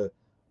they have to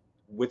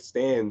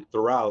withstand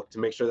throughout to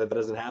make sure that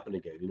doesn't happen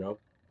again. You know,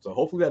 so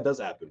hopefully that does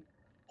happen.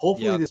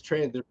 Hopefully they're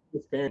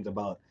transparent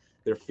about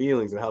their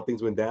feelings and how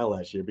things went down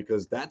last year,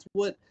 because that's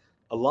what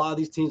a lot of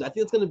these teams, I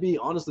think it's going to be,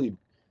 honestly,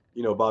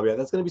 Bobby,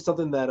 that's going to be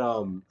something that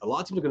a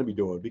lot of teams are going to be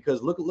doing,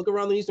 because look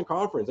around the Eastern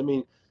Conference. I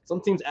mean,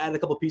 some teams added a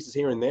couple pieces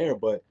here and there,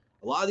 but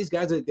a lot of these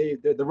guys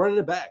they're running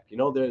it back. They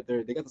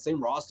got the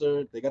same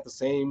roster, they got the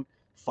same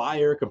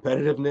fire,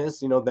 competitiveness.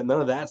 That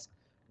none of that's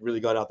really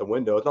gone out the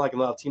window. It's not like a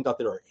lot of teams out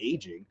there are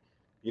aging.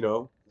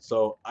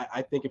 So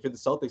I think if you're the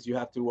Celtics, you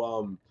have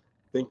to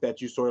think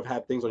that you sort of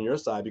have things on your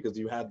side, because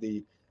you have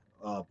the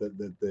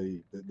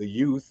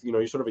youth.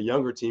 You're sort of a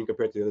younger team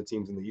compared to the other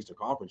teams in the Eastern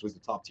Conference, at least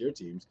the top tier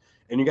teams,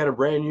 and you got a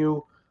brand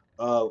new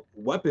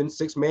weapon,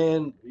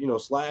 6-man,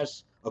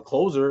 slash a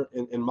closer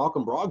in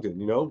Malcolm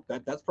Brogdon.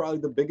 That's probably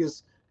the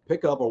biggest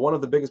pickup, or one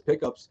of the biggest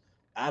pickups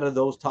out of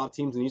those top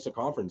teams in the Eastern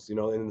Conference. And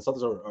the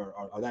Celtics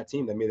are that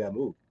team that made that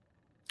move.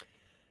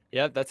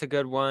 Yeah, that's a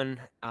good one.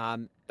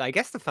 I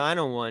guess the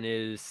final one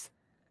is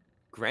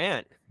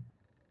Grant.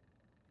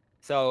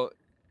 So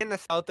the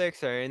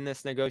Celtics are in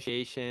this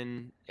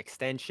negotiation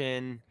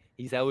extension.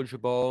 He's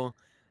eligible.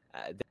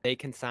 They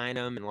can sign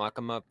him and lock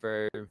him up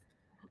for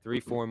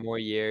 3-4 more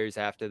years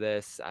after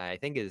this. I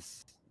think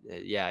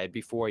it'd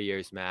be 4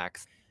 years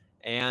max.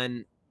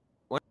 And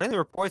one of the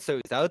reports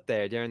that was out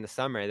there during the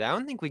summer that I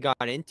don't think we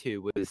got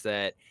into was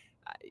that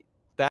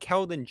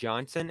Keldon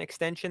Johnson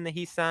extension that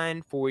he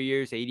signed, 4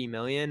 years, $80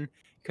 million,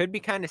 could be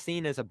kind of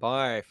seen as a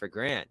bar for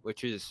Grant,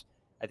 which is,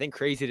 I think,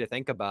 crazy to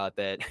think about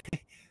that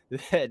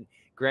that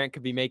Grant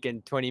could be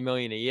making $20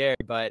 million a year,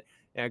 but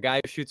a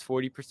guy who shoots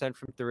 40%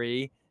 from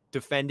three,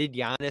 defended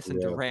Giannis and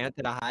Durant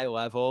at a high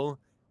level,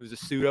 was a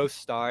pseudo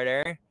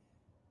starter.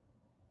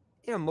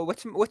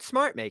 What's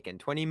Smart making?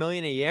 $20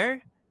 million a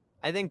year?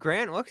 I think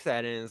Grant looks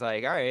at it and is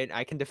like, all right,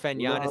 I can defend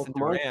Giannis and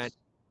Durant.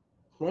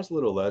 Smart's a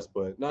little less,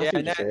 but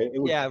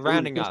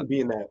rounding up,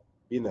 be in that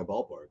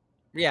ballpark.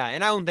 Yeah,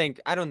 and I don't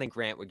think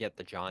Grant would get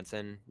the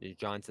Johnson.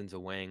 Johnson's a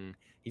wing.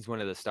 He's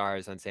one of the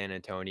stars on San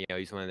Antonio.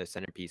 He's one of the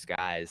centerpiece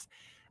guys.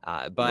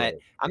 But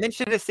I'm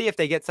interested to see if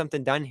they get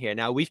something done here.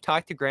 Now, we've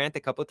talked to Grant a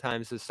couple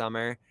times this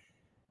summer,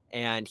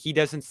 and he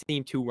doesn't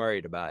seem too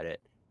worried about it.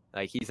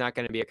 Like, he's not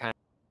going to be a kind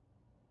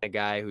of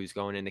guy who's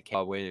going into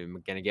camp with,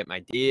 I'm going to get my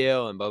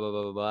deal and blah, blah,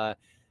 blah, blah, blah.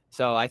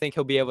 So I think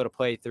he'll be able to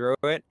play through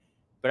it.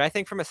 But I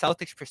think from a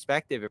Celtics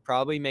perspective, it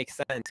probably makes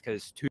sense,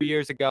 because 2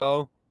 years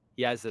ago,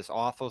 he has this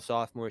awful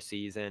sophomore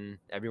season.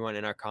 Everyone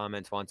in our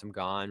comments wants him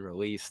gone,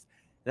 released.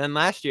 And then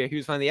last year, he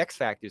was one of the X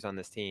factors on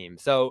this team.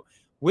 So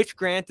which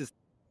Grant is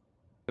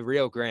the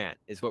real Grant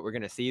is what we're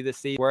going to see this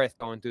season. Worth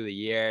going through the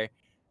year,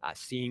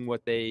 seeing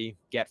what they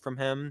get from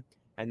him.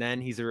 And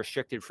then he's a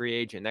restricted free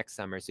agent next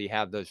summer, so you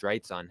have those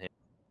rights on him.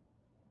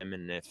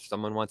 And if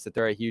someone wants to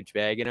throw a huge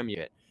bag at him, you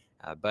get.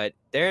 But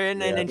they're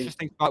in an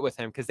interesting spot with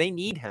him, because they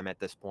need him at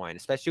this point,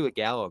 especially with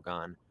Gallo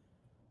gone.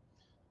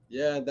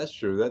 Yeah, that's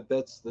true.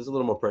 There's a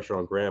little more pressure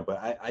on Grant, but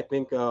I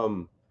think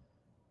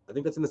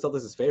that's in the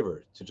Celtics'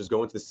 favor to just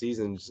go into the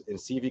season and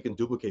see if he can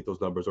duplicate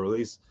those numbers, or at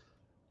least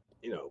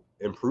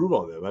improve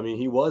on them. I mean,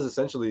 he was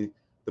essentially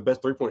the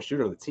best 3-point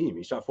shooter on the team.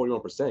 He shot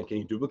 41%. Can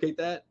he duplicate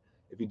that?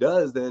 If he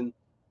does, then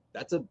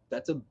that's a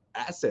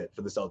asset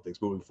for the Celtics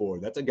moving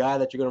forward. That's a guy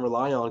that you're going to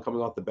rely on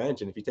coming off the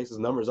bench. And if he takes his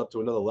numbers up to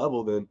another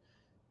level, then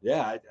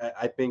yeah,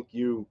 I think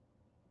you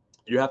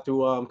have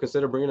to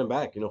consider bringing him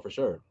back, for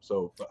sure.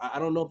 So I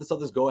don't know if the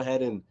Celtics go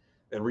ahead and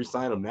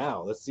re-sign him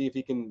now. Let's see if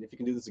he can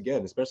do this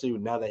again, especially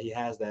now that he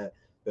has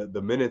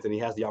the minutes and he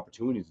has the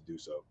opportunity to do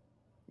so.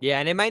 Yeah,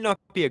 and it might not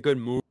be a good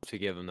move to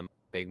give him the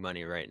big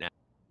money right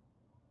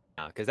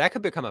now, because that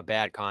could become a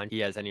bad con. He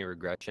has any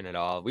regression at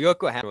all. We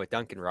look what happened with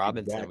Duncan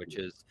Robinson, Exactly. which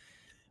is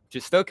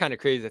still kind of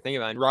crazy to think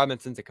about. And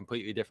Robinson's a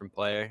completely different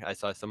player. I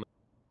saw someone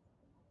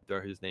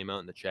throw his name out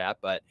in the chat,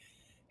 but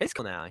he's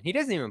cool now. He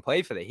doesn't even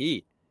play for the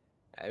Heat,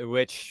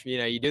 which,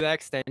 you do that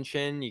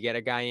extension, you get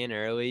a guy in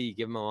early, you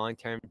give him a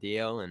long-term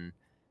deal and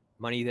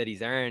money that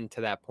he's earned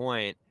to that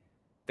point.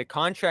 The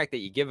contract that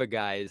you give a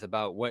guy is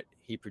about what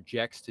he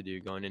projects to do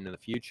going into the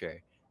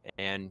future.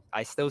 And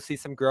I still see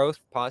some growth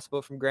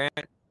possible from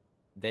Grant.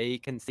 They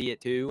can see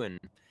it too. And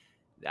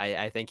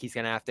I think he's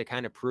going to have to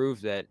kind of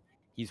prove that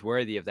he's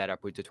worthy of that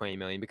upwards of $20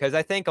 million, because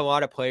I think a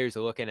lot of players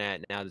are looking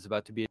at now, there's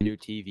about to be a new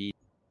TV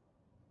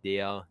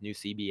deal, new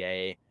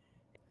CBA.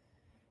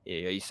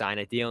 You sign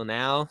a deal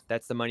now,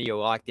 that's the money you're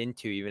locked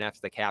into even after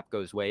the cap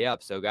goes way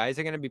up. So guys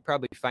are going to be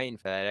probably fighting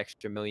for that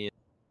extra $1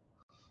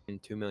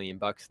 million-$2 million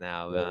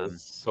now.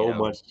 So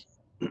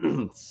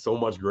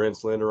much Grant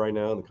slander right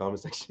now in the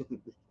comment section.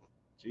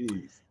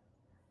 Jeez.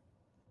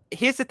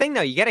 Here's the thing,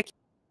 though. You got to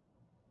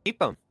keep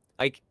him.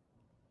 Like,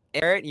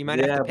 Eric, you might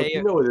have to pay it.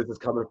 You know where this is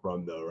coming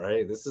from, though,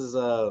 right? This is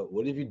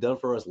what have you done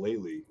for us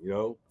lately?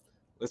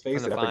 Let's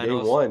face it. After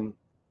game one,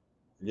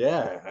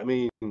 yeah. I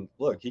mean,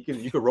 look, you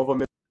could rope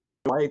him in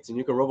Whites, and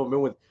you can rope him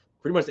in with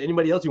pretty much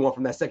anybody else you want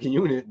from that second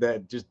unit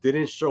that just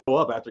didn't show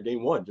up after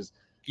game one. Just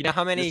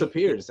how many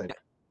disappeared essentially.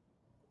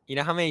 You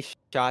know how many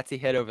shots he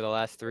hit over the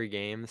last 3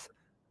 games?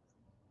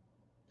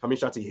 How many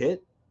shots he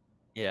hit?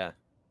 Yeah.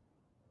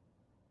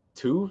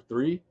 2,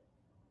 3?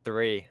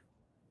 3.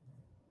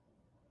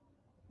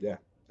 Yeah,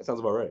 that sounds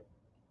about right.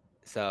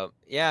 So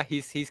yeah,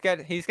 he's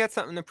got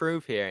something to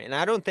prove here, and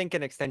I don't think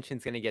an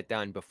extension's going to get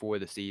done before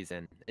the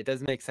season. It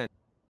doesn't make sense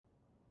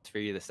for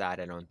either side,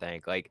 I don't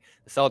think. Like,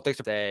 the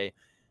Celtics say,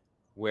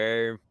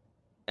 we're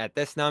at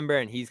this number,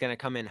 and he's going to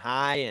come in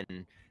high,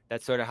 and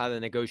that's sort of how the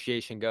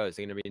negotiation goes.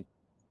 They're going to be in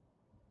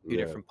two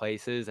different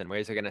places, and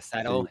where's they're going to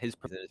settle. His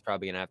president is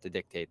probably going to have to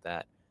dictate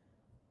that.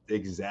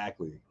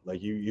 Exactly.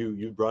 Like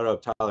you brought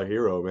up Tyler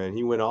Hero, man.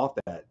 He went off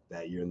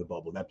that year in the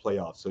bubble, that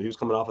playoff. So he was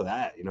coming off of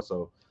that,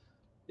 So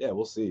yeah,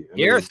 weul see.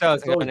 Hero still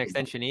doesn't have an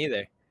extension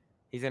either.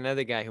 He's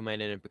another guy who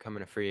might end up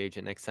becoming a free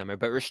agent next summer,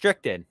 but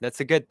restricted. That's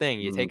a good thing.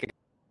 You take a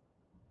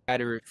guy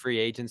to free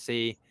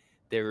agency,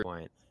 they're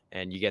point,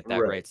 and you get that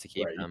rights to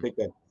keep them.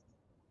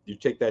 You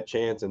take that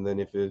chance, and then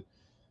if it,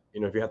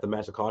 if you have to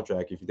match the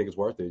contract, if you think it's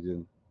worth it,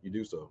 then you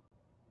do so.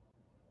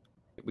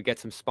 We get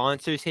some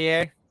sponsors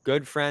here.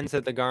 Good friends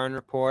at the Garden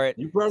Report.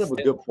 You brought up a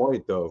good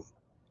point, though.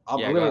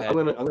 I'm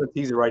gonna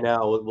tease it right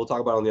now. We'll talk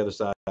about it on the other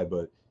side,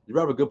 but you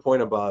brought up a good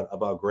point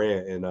about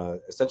Grant and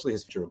essentially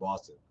his future in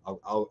Boston.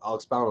 I'll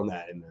expound on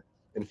that in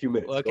a few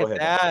minutes. Look at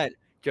that.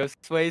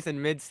 Josue's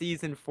in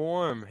mid-season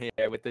form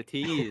here with the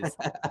tease.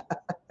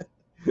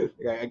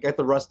 I got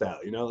the rust out.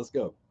 Let's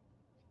go.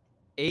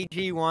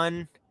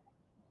 AG1,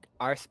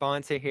 our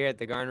sponsor here at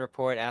the Garden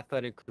Report,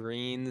 Athletic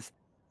Greens.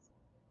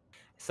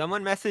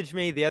 Someone messaged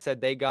me the other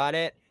said they got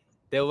it.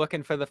 They're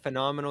looking for the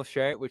phenomenal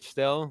shirt, which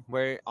still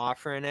we're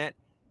offering it.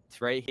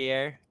 It's right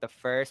here. The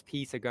first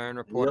piece of Garden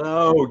Report.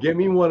 No, get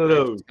me one of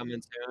those.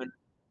 Coming soon.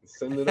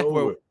 Send it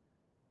over.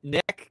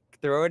 Nick,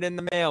 throw it in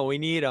the mail. We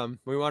need them.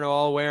 We want to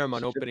all wear them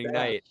on opening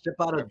night. Ship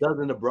out a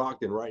dozen to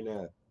Brockton right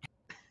now.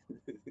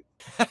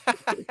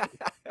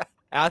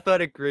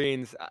 Athletic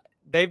Greens,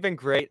 they've been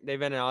great. They've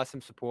been an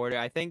awesome supporter.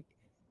 I think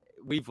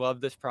we've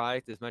loved this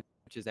product as much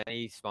as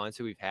any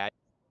sponsor we've had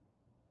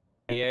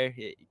here.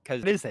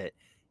 Because what is it?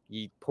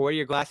 You pour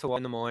your glass of water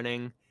in the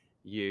morning,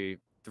 you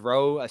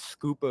throw a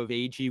scoop of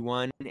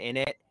AG1 in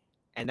it,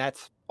 and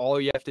that's all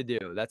you have to do.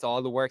 That's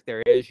all the work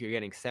there is. You're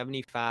getting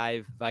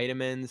 75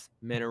 vitamins,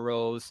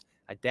 minerals,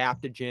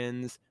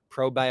 adaptogens,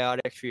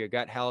 probiotics for your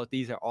gut health.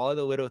 These are all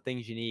the little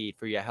things you need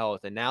for your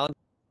health. And now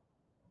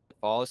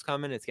fall is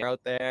coming. It's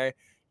out there.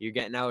 You're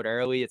getting out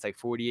early. It's like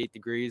 48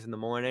 degrees in the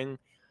morning.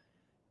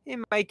 It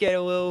might get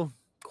a little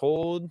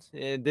cold.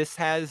 This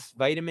has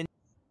vitamin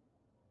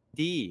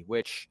D,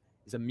 which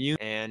is immune,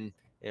 and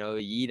you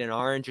eat an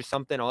orange or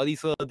something. All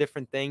these little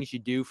different things you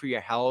do for your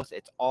health,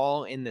 it's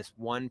all in this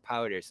one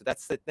powder. So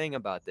that's the thing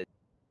about this.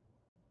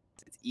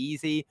 It's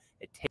easy.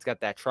 It's got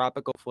that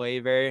tropical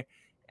flavor,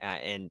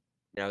 and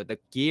the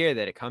gear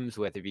that it comes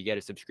with, if you get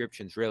a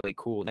subscription, is really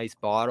cool. Nice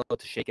bottle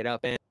to shake it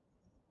up in,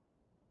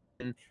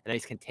 a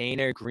nice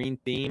container, green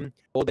theme,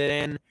 hold it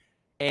in,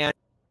 and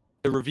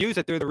the reviews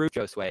are through the roof,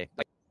 Josue.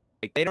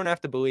 Like they don't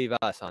have to believe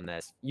us on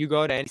this. You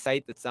go to any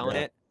site that's selling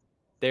it,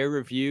 their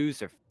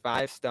reviews are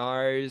 5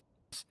 stars.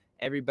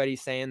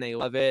 Everybody's saying they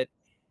love it.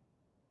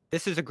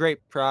 This is a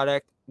great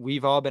product.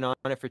 We've all been on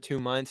it for 2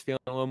 months,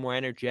 feeling a little more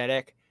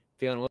energetic,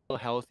 feeling a little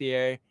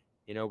healthier,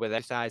 with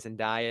exercise and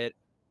diet.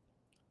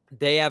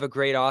 They have a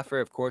great offer.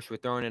 Of course, we're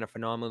throwing in a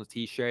phenomenal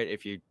t-shirt.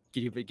 If you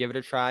give it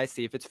a try,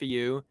 see if it's for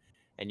you,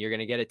 and you're going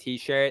to get a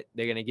t-shirt,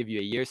 they're going to give you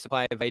a year's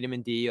supply of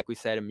vitamin D, like we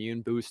said,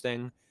 immune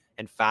boosting,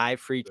 and 5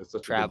 free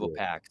travel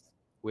packs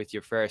with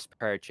your first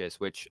purchase,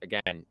 which,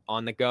 again,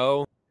 on the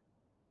go,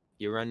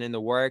 you run into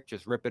work,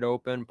 just rip it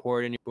open,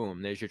 pour it in,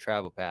 boom, there's your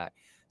travel pack.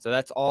 So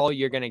that's all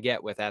you're going to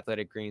get with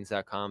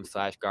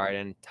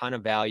athleticgreens.com/garden. Ton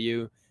of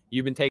value.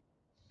 You've been taking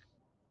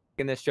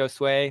this,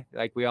 Josue,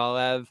 like we all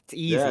have. It's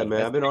easy. Yeah,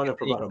 man, I've been on it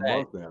for about a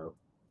month now.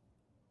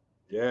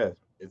 Yeah,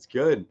 it's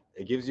good.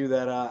 It gives you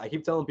that, I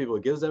keep telling people,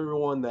 it gives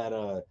everyone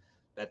that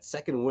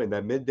second win,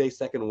 that midday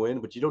second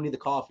win, but you don't need the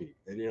coffee.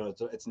 And,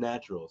 it's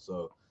natural.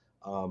 So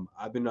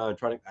I've been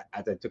trying to,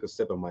 as I took a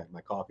sip of my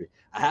coffee,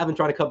 I haven't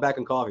tried to cut back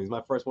on coffee. It's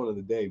my first one of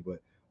the day,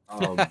 but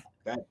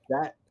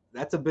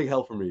that's a big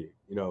help for me.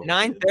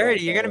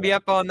 9:30, you're going to be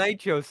up all night,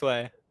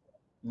 Josue.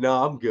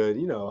 No, I'm good.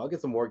 I'll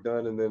get some work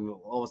done, and then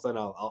all of a sudden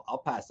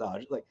I'll pass out.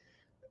 Just like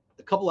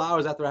a couple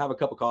hours after I have a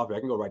cup of coffee, I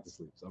can go right to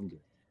sleep. So I'm good.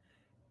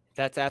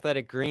 That's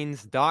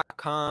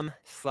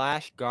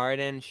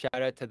athleticgreens.com/garden.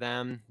 Shout out to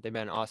them. They've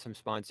been an awesome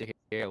sponsor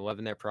here.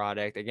 Loving their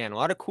product. Again, a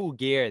lot of cool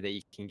gear that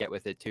you can get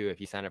with it too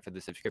if you sign up for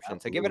the subscription.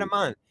 Absolutely. So give it a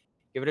month.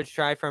 Give it a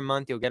try for a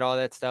month. You'll get all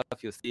that stuff.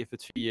 You'll see if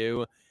it's for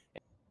you.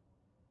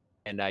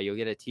 And you'll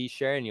get a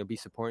t-shirt, and you'll be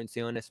supporting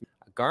CLNS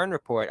Garden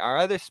Report. Our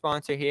other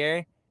sponsor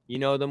here, you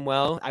know them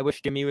well. I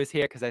wish Jimmy was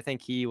here because I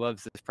think he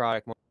loves this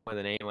product more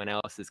than anyone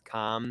else, is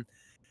Calm.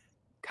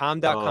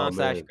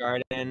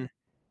 Calm.com/garden.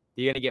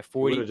 You're going to get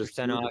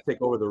 40% off.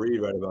 Take over the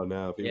read right about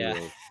now. You're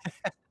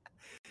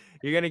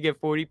going to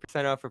get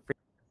 40% off for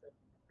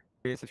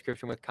free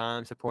subscription with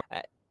Calm support.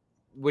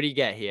 What do you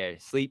get here?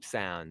 Sleep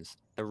sounds,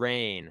 the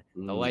rain,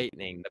 the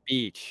lightning, the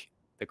beach,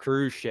 the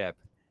cruise ship.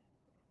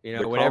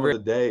 Whatever the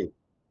day.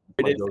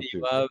 It is that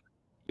you love.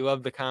 You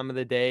love the calm of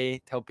the day.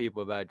 Tell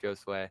people about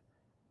Josue.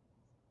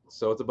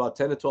 So it's about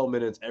 10 to 12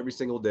 minutes every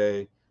single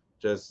day.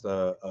 Just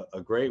a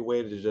great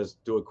way to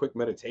just do a quick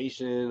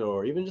meditation,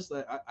 or even just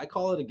I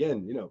call it,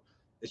 again,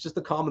 it's just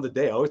the calm of the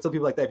day. I always tell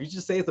people like that. If you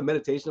just say it's a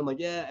meditation, I'm like,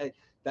 yeah,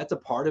 that's a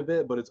part of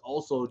it, but it's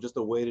also just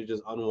a way to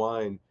just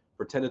unwind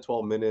for 10 to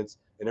 12 minutes.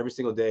 And every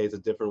single day is a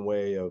different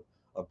way of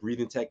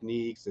breathing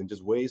techniques and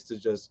just ways to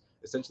just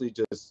essentially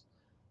just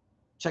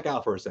check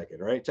out for a second,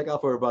 right? Check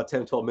out for about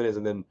 10, 12 minutes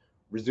and then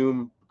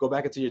resume, go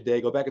back into your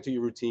day, go back into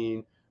your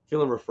routine,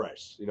 feeling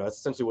refreshed. You know, that's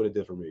essentially what it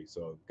did for me.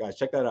 So guys,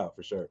 check that out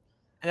for sure.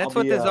 And that's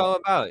what this is all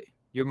about.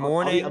 Your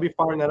morning. I'll be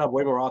firing that up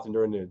way more often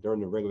during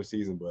the regular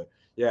season. But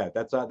yeah,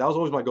 that was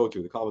always my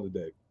go-to, the calm of the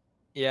day.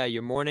 Yeah,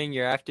 your morning,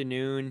 your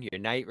afternoon,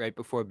 your night right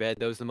before bed,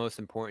 those are the most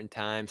important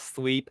times.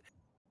 Sleep,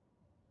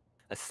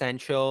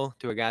 essential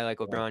to a guy like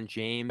LeBron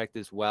James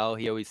as well.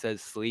 He always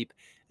says sleep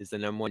is the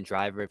 #1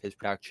 driver of his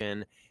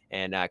production,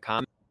 and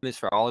calm is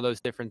for all of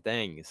those different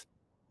things.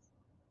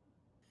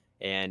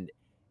 And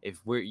if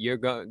you're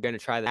going to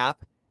try the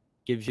app,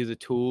 gives you the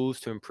tools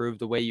to improve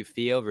the way you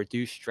feel,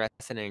 reduce stress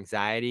and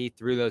anxiety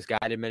through those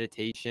guided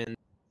meditations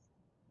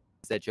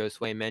that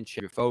Josue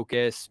mentioned, your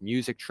focus,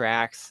 music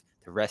tracks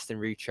to rest and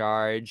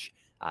recharge,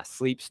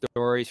 sleep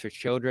stories for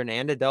children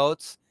and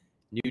adults,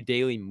 new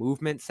daily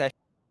movement sessions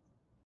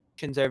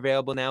are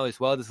available now as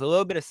well. There's a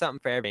little bit of something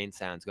for every brain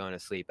sounds going to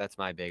sleep. That's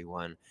my big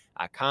one.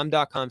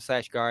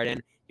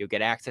 Calm.com/garden. You'll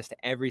get access to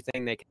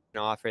everything they can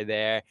offer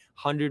there.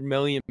 100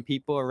 million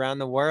people around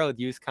the world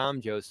use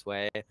Calm,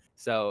 Josue.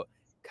 So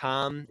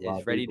Calm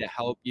is ready to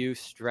help you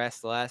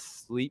stress less,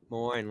 sleep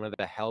more, and live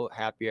a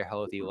happier,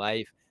 healthy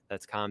life.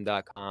 That's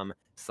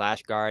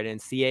calm.com/garden,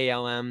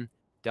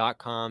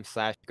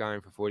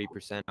 calm.com/garden for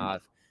 40%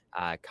 off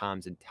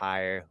Calm's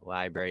entire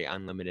library,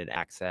 unlimited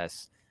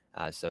access.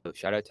 So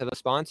shout out to the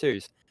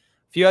sponsors.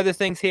 A few other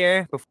things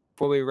here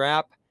before we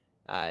wrap.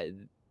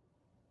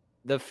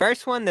 The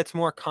first one that's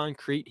more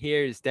concrete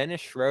here is Dennis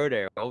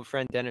Schroeder, old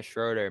friend Dennis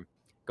Schroeder,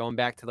 going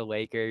back to the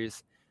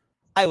Lakers.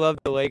 I love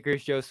the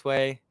Lakers,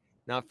 Josue,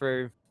 not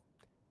for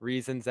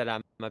reasons that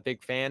I'm a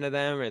big fan of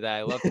them or that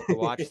I love to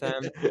watch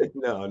them.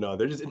 No,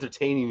 they're just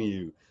entertaining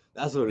you.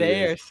 That's what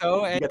they it are is.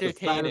 so you entertaining. Got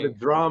the side of the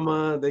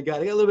drama. They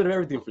got a little bit of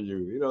everything for you.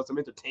 You know, some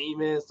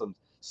entertainment, some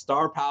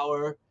star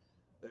power.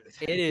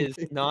 It is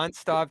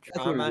nonstop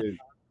drama.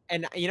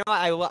 And, you know,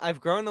 I've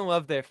grown to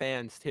love their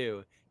fans,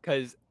 too,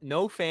 because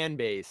no fan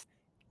base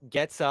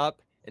gets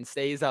up and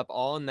stays up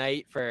all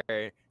night for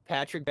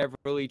Patrick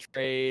Beverley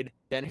trade,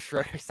 Dennis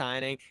Schroeder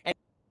signing, and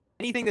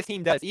anything this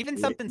team does, even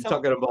something. You're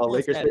talking about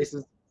Lakers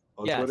Spaces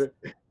on Twitter?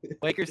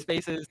 Lakers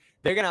Spaces.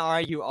 They're going to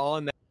argue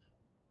all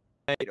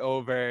night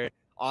over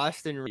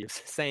Austin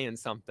Reeves saying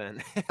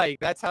something. Like,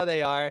 that's how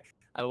they are.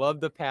 I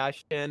love the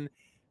passion.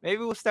 Maybe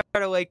we'll start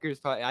a Lakers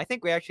podcast. I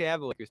think we actually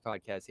have a Lakers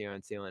podcast here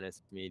on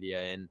CLNS Media.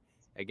 And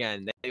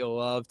again, they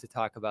love to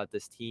talk about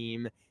this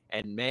team.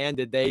 And man,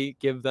 did they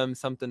give them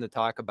something to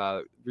talk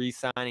about.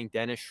 Re-signing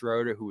Dennis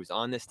Schroeder, who was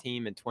on this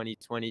team in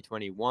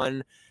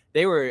 2020-21.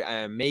 They were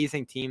an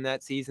amazing team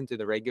that season through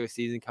the regular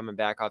season, coming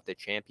back off the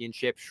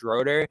championship.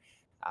 Schroeder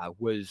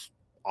was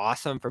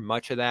awesome for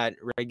much of that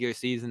regular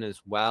season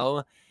as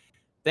well.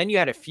 Then you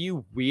had a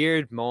few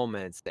weird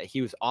moments that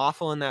he was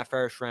awful in that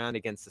first round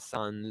against the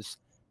Suns.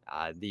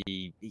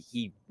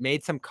 He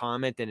made some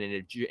comment in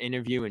an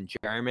interview in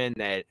German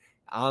that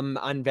I'm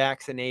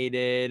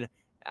unvaccinated.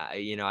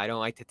 I don't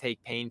like to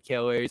take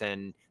painkillers,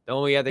 and the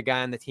only other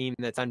guy on the team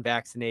that's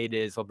unvaccinated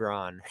is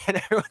LeBron. And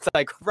everyone's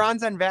like,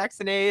 LeBron's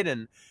unvaccinated,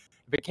 and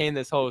it became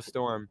this whole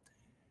storm.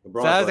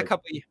 So that was a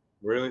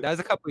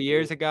couple of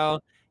years ago.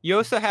 You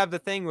also have the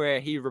thing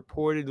where he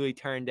reportedly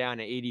turned down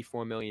an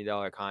 $84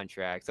 million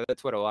contract. So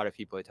that's what a lot of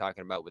people are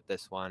talking about with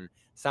this one.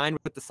 Signed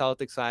with the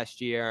Celtics last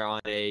year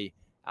on a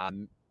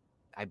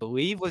I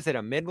believe, was it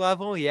a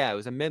mid-level? Yeah, it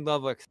was a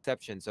mid-level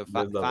exception. So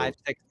 $5-6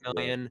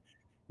 million.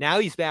 Now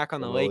he's back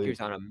on the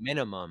Lakers on a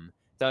minimum.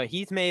 So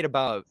he's made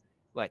about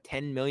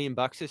 $10 million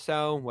bucks or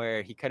so,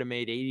 where he could have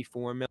made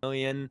 $84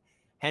 million.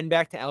 Heading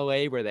back to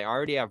LA, where they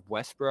already have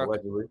Westbrook,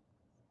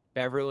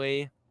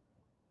 Beverly.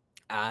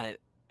 I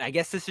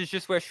guess this is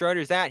just where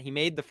Schroeder's at. He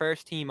made the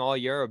first team all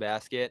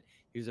Eurobasket.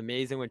 He was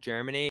amazing with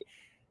Germany.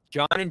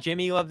 John and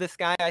Jimmy love this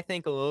guy, I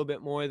think, a little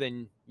bit more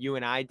than you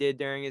and I did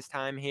during his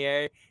time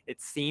here.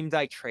 It seemed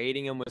like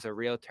trading him was a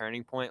real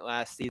turning point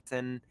last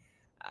season.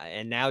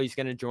 And now he's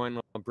going to join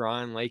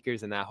LeBron,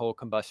 Lakers, in that whole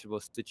combustible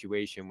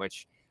situation,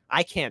 which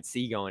I can't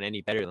see going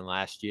any better than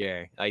last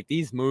year. Like,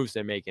 these moves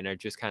they're making are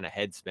just kind of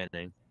head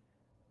spinning.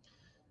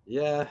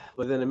 Yeah,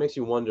 but then it makes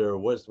you wonder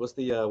what's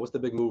the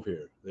big move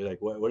here? They're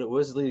like, what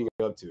is it leading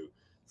up to?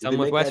 Some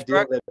with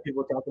Westbrook that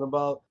people are talking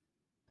about.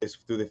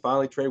 Do they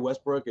finally trade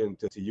Westbrook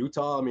to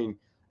Utah? I mean,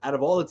 out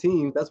of all the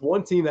teams, that's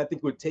one team that I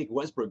think would take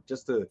Westbrook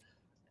just to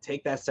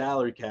take that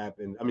salary cap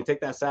take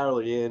that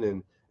salary in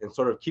and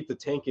sort of keep the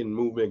tanking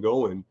movement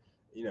going.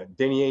 You know,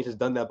 Danny Ainge has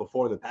done that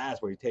before in the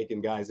past, where he's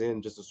taken guys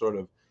in just to sort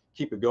of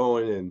keep it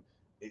going and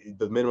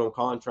the minimum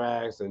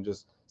contracts and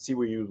just see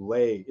where you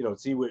lay,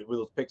 see where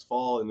those picks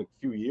fall in a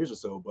few years or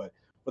so. But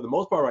for the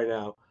most part right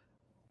now,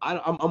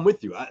 I'm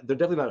with you. They're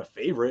definitely not a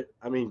favorite.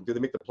 I mean, do they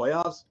make the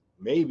playoffs?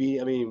 Maybe.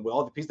 I mean, with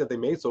all the pieces that they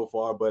made so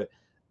far, but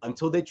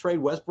until they trade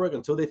Westbrook,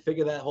 until they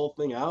figure that whole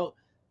thing out,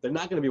 they're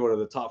not going to be one of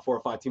the top 4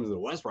 or 5 teams in the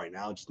West right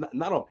now. Just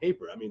not on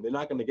paper. I mean, they're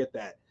not going to get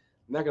that.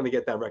 Not going to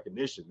get that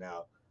recognition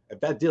now. If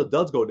that deal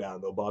does go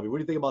down, though, Bobby, what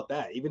do you think about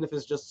that? Even if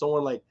it's just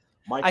someone like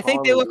Mike, I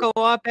think they look a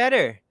lot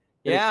better.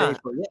 Yeah,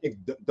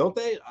 don't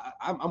they?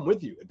 I'm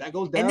with you. If that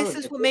goes down, and this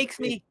is what makes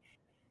me.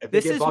 If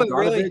this they get is what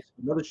really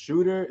another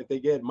shooter. If they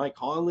get Mike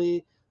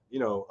Conley, you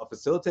know, a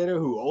facilitator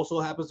who also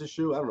happens to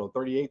shoot, I don't know,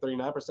 38,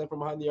 39% from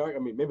behind the arc. I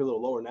mean, maybe a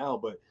little lower now,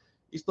 but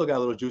he's still got a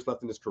little juice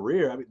left in his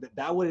career. I mean,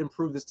 that would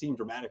improve this team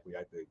dramatically,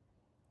 I think.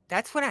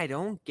 That's what I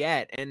don't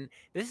get, and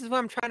this is what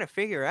I'm trying to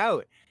figure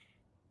out.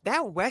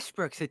 That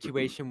Westbrook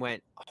situation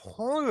went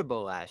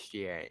horrible last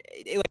year.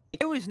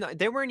 It was not.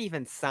 There weren't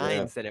even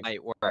signs that it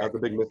might work. That was a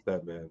big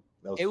misstep, man.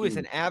 It was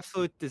an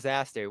absolute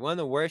disaster. One of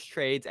the worst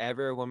trades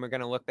ever. When we're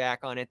gonna look back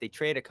on it, they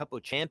traded a couple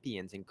of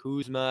champions in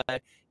Kuzma,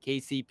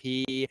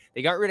 KCP.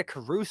 They got rid of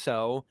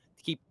Caruso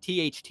to keep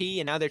THT,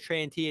 and now they're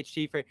trading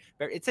THT for.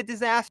 It's a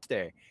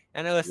disaster.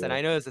 And listen,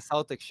 I know it's a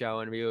Celtics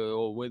show, and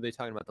what are they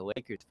talking about the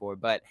Lakers for?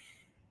 But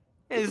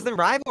there's the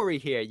rivalry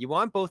here. You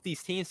want both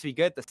these teams to be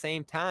good at the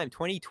same time.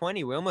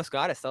 2020, we almost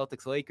got a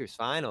Celtics-Lakers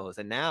finals,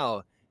 and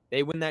now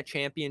they win that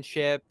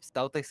championship.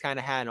 Celtics kind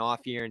of had an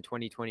off year in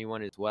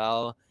 2021 as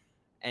well.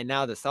 And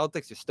now the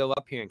Celtics are still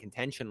up here in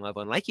contention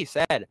level. And like you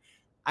said,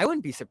 I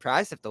wouldn't be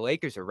surprised if the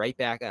Lakers are right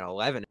back at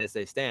 11 as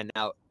they stand.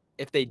 Now,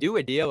 if they do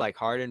a deal like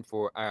Harden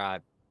for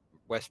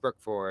Westbrook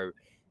for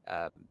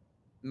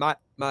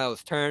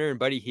Miles Turner and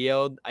Buddy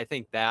Hield, I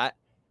think that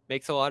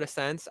makes a lot of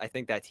sense. I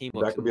think that team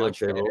looks much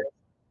better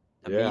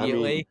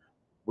immediately. I mean,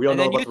 we all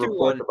know about the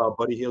report about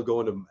Buddy Hield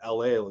going to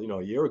LA, you know,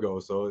 a year ago.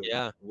 So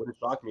it wouldn't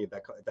shock me if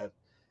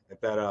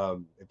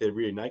they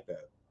reignite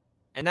that.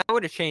 And that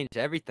would have changed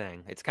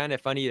everything. It's kind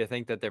of funny to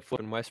think that they're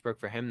flipping Westbrook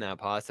for him now,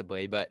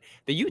 possibly. But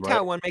the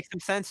Utah one makes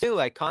some sense too.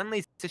 Like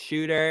Conley's a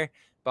shooter.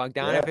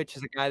 Bogdanovich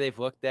is a guy they've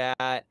looked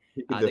at.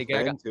 They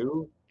got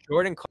too.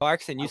 Jordan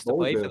Clarkson used to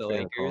play for the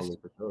Lakers. Conley,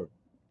 for sure.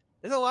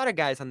 There's a lot of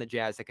guys on the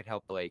Jazz that could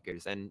help the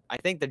Lakers. And I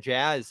think the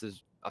Jazz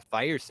is a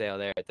fire sale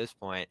there at this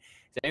point.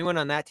 Is there anyone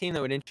on that team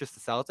that would interest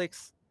the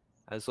Celtics?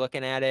 I was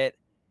looking at it.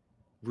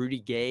 Rudy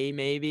Gay,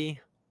 maybe.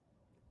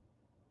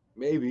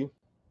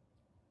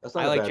 That's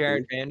not I like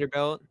Jared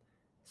Vanderbilt.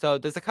 So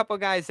there's a couple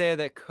guys there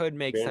that could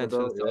make sense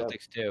for the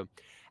Celtics too.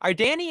 Are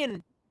Danny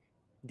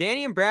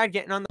and Brad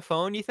getting on the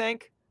phone, you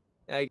think?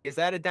 Like, is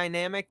that a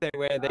dynamic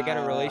where they got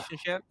a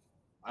relationship?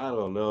 I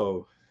don't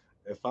know.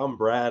 If I'm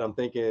Brad, I'm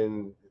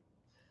thinking,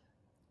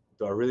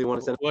 do I really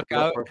want to send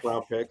a first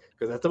round pick?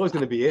 Because that's always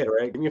going to be it,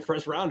 right? Give me a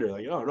first rounder.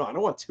 Like, no, I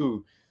don't want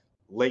 2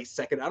 late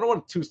second. I don't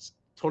want 2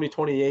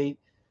 2028,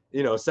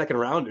 second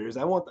rounders.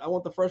 I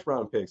want the first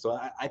round pick. So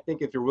I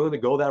think if you're willing to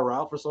go that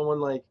route for someone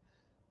like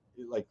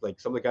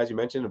some of the guys you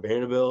mentioned, a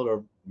Vanderbilt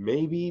or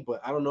maybe, but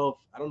I don't know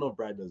if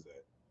Brad does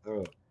that. I don't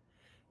know.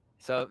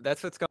 So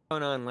that's what's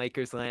going on in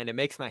Lakers land. It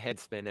makes my head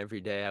spin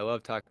every day. I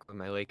love talking with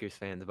my Lakers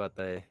fans about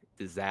the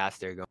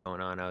disaster going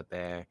on out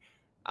there.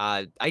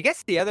 I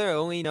guess the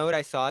only note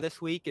I saw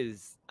this week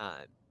is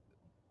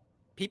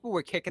people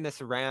were kicking this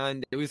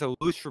around. It was a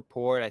loose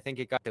report. I think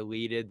it got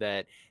deleted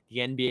that the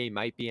NBA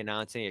might be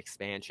announcing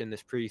expansion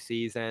this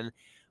preseason.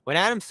 When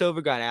Adam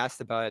Silver got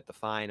asked about it at the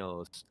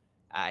finals,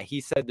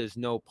 he said there's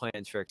no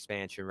plans for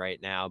expansion right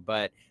now.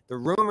 But the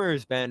rumor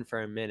has been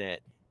for a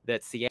minute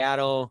that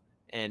Seattle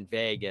and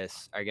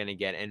Vegas are going to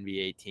get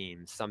NBA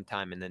teams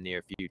sometime in the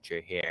near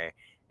future here.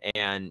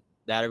 And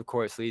that, of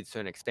course, leads to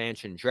an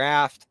expansion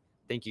draft.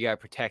 I think you got to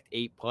protect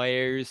 8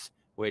 players,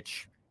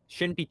 which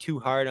shouldn't be too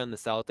hard on the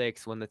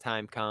Celtics when the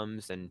time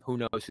comes. And who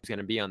knows who's going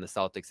to be on the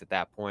Celtics at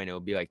that point. It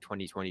will be like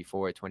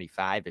 2024,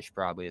 25-ish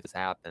probably if this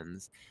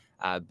happens.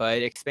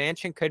 But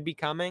expansion could be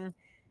coming.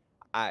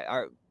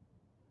 Our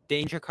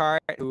Danger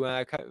Cart, who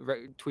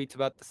tweets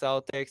about the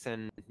Celtics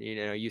and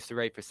used to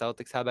write for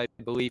Celtics Hub, I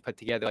believe, put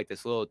together like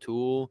this little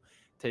tool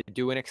to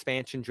do an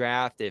expansion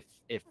draft if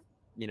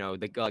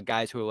the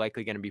guys who are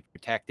likely going to be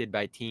protected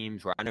by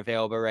teams who are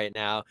unavailable right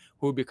now,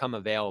 who would become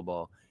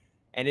available.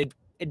 And it'd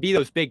be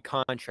those big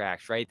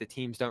contracts, right? The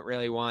teams don't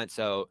really want.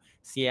 So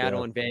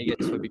Seattle and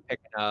Vegas would be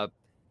picking up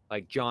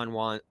like John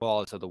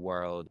Walls of the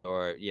world,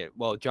 or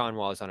John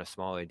Wall is on a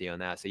smaller deal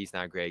now, so he's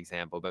not a great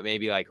example, but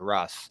maybe like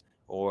Russ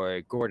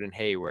or Gordon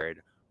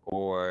Hayward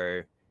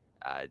or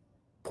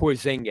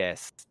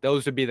Porzingis.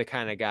 Those would be the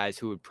kind of guys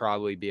who would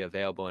probably be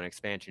available in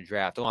expansion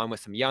draft, along with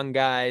some young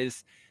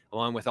guys,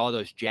 along with all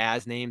those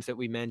Jazz names that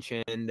we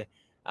mentioned.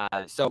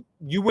 So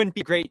you wouldn't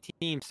be a great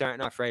team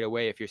starting off right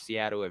away if you're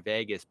Seattle or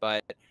Vegas,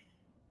 but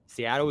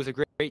Seattle was a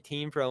great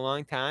team for a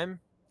long time.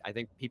 I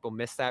think people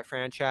miss that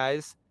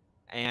franchise.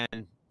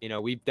 And,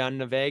 we've done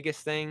the Vegas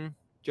thing,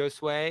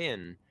 Josue,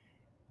 and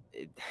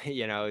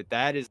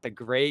that is the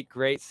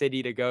great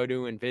city to go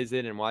to and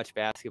visit and watch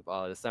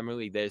basketball. The Summer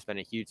League there's been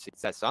a huge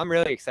success. So I'm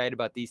really excited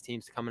about these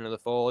teams coming to the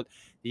fold.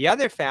 The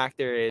other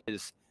factor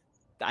is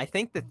I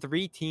think the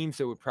 3 teams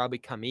that would probably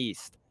come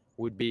east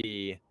would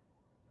be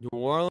New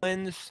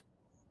Orleans,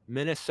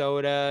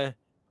 Minnesota,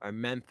 or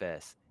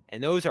Memphis.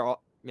 And those are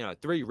all,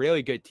 3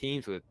 really good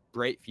teams with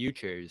great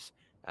futures.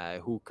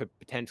 who could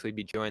potentially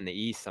be joining the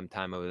East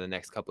sometime over the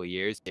next couple of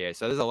years here.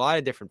 So there's a lot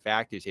of different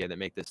factors here that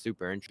make this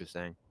super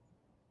interesting.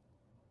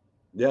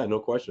 Yeah, no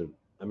question.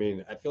 I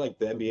mean, I feel like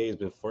the NBA has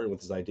been flirting with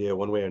this idea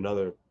one way or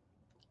another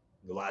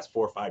the last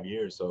 4 or 5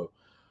 years. So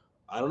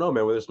I don't know,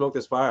 man. When there's smoke,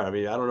 there's fire. I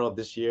mean, I don't know if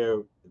this year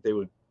if it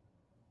would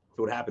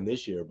happen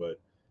this year, but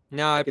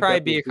No, it'd probably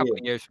be a couple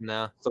of years from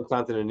now.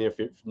 Sometime in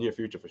the near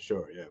future for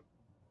sure. Yeah.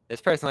 This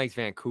person likes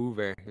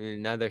Vancouver,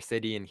 another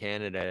city in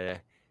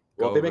Canada.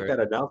 Well, if they make that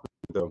announcement,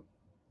 though,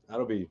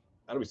 that'll be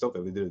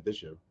something. They did it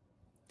this year.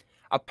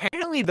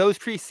 Apparently, those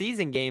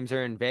preseason games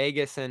are in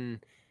Vegas,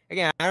 and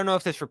again, I don't know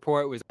if this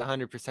report was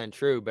 100%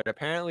 true, but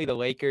apparently the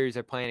Lakers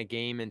are playing a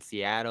game in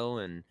Seattle,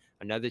 and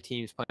another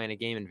team's playing a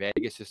game in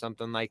Vegas or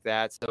something like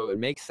that. So it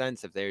makes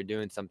sense if they're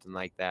doing something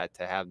like that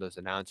to have those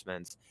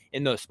announcements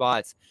in those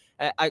spots.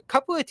 A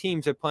couple of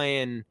teams are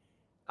playing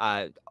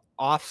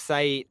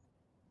off-site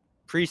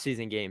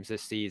preseason games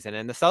this season,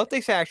 and the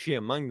Celtics are actually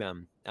among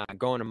them,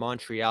 going to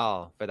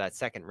Montreal for that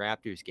second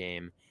Raptors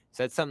game.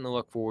 So that's something to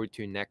look forward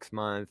to next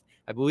month.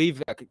 I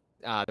believe the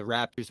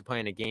Raptors are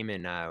playing a game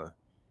in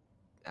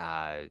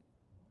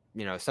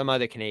some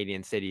other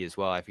Canadian city as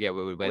well. I forget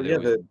what.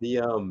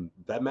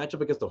 That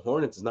matchup against the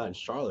Hornets is not in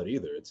Charlotte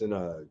either. It's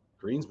in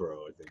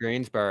Greensboro, I think.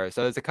 Greensboro.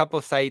 So there's a couple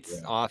of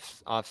sites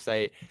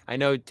off-site. I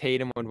know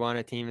Tatum would want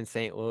a team in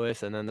St.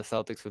 Louis, and then the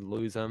Celtics would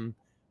lose them.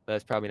 But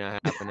that's probably not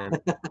happening.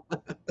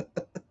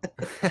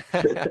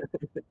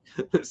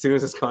 As soon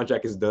as his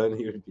contract is done,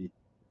 he would be.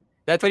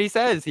 That's what he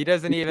says. He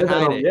doesn't even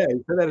hide it. Yeah,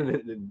 he said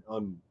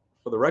that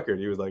for the record.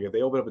 He was like, if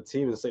they open up a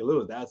team in St.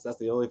 Louis, that's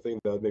the only thing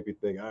that would make me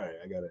think, all right,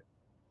 I got it.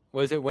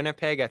 Was it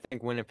Winnipeg? I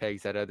think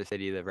Winnipeg's that other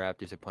city the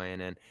Raptors are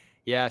playing in.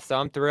 Yeah, so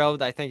I'm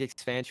thrilled. I think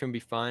expansion would be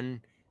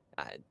fun.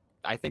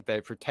 I think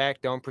the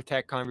don't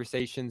protect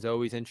conversation's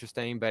always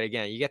interesting. But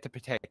again, you get to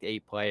protect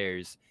 8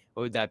 players.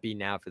 What would that be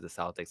now for the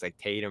Celtics? Like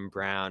Tatum,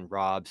 Brown,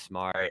 Rob,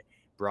 Smart,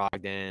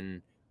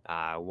 Brogdon,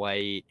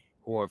 White,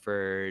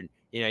 Horford.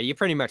 You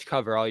pretty much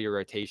cover all your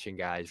rotation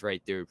guys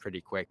right through pretty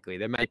quickly.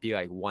 There might be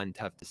like one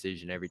tough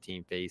decision every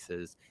team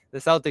faces. The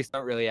Celtics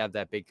don't really have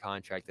that big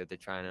contract that they're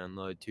trying to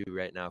unload to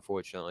right now,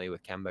 fortunately,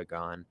 with Kemba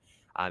gone.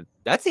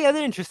 That's the other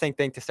interesting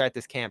thing to start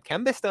this camp.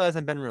 Kemba still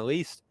hasn't been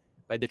released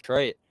by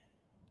Detroit.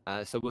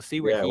 So we'll see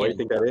where what do you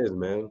think that is,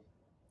 man?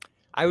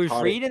 I was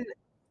reading.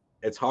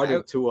 It's hard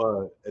to do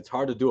a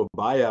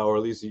buyout, or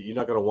at least you're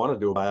not going to want to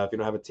do a buyout if you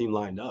don't have a team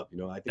lined up.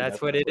 I think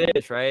that's what it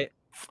is, right?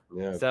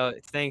 Yeah. So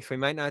it stinks. We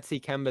might not see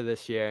Kemba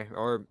this year,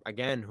 or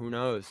again, who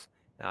knows?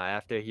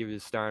 After he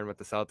was starring with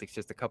the Celtics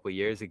just a couple of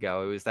years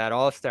ago, it was that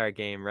All-Star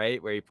game,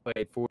 right, where he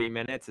played 40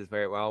 minutes, is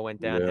where it all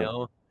went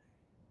downhill.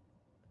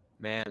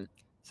 Yeah. Man,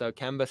 so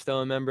Kemba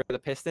still a member of the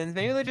Pistons.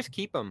 Maybe they'll just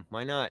keep him.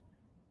 Why not?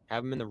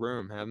 Have him in the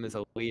room. Have him as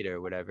a leader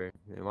or whatever.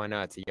 Why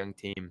not? It's a young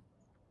team.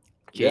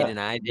 Jaden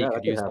Ivey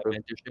could use that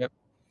mentorship.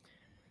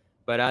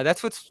 But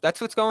that's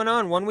what's going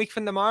on. 1 week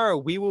from tomorrow,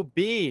 we will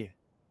be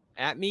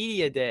at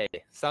Media Day.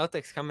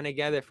 Celtics coming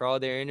together for all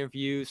their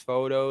interviews,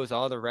 photos,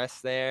 all the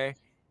rest there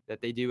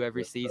that they do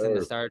every season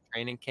to start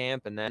training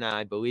camp. And then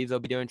I believe they'll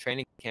be doing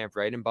training camp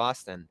right in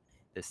Boston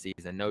this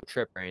season. No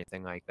trip or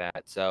anything like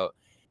that. So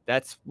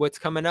that's what's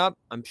coming up.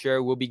 I'm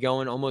sure we'll be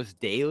going almost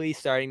daily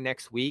starting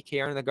next week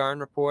here on the Garden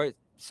Report.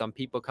 Some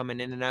people coming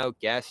in and out,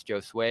 guests,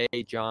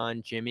 Josue,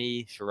 John,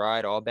 Jimmy,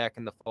 Sherrod, all back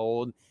in the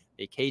fold.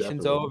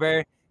 Vacation's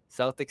over.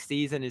 Celtics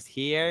season is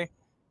here.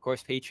 Of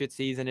course, Patriots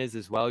season is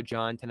as well,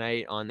 John,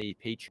 tonight on the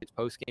Patriots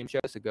postgame show.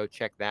 So go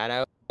check that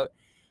out.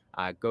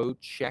 Go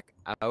check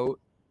out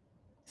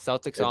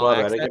Celtics All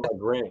Access. I didn't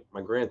get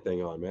my Grant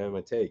thing on, man. My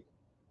take.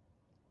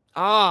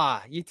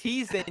 You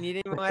teased it and you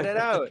didn't even let it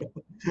out.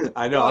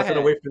 I know. I was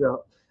gonna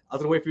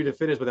wait for you to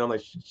finish, but then I'm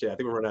like, shit, I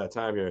think we're running out of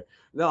time here.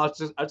 No, I was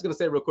just gonna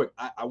say real quick.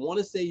 I want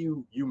to say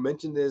you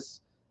mentioned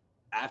this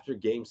after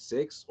Game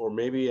 6, or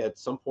maybe at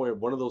some point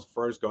one of those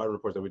first Garden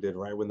Reports that we did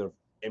right when the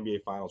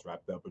NBA Finals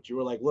wrapped up. But you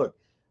were like, look,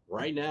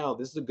 right now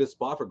this is a good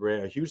spot for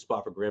Grant, a huge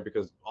spot for Grant,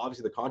 because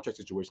obviously the contract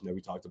situation that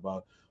we talked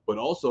about, but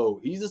also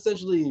he's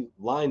essentially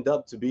lined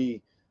up to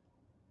be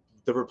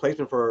the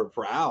replacement for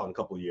Al in a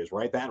couple of years,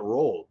 right? That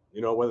role,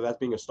 whether that's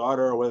being a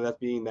starter or whether that's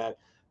being that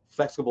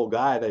flexible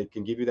guy that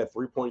can give you that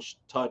 3-point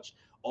touch,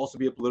 also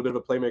be a little bit of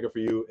a playmaker for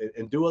you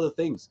and do other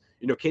things.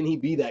 Can he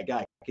be that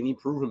guy? Can he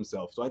prove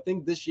himself? So I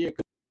think this year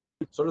could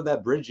be sort of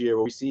that bridge year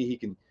where we see he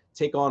can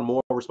take on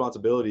more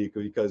responsibility,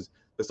 because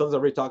the Celtics are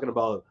already talking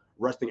about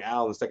resting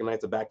Al in the second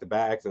nights of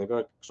back-to-backs, and they're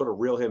going to sort of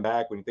reel him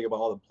back when you think about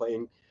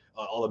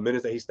all the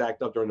minutes that he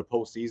stacked up during the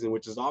postseason,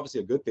 which is obviously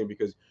a good thing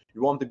because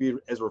you want him to be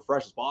as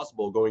refreshed as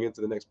possible going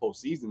into the next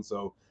postseason.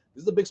 So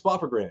this is a big spot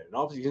for Grant, and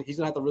obviously he's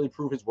gonna have to really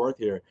prove his worth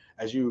here,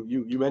 as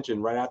you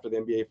mentioned, right after the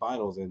NBA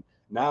Finals, and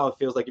now it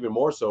feels like even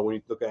more so when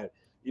you look at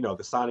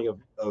the signing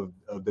of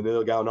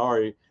Danilo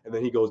Gallinari, and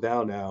then he goes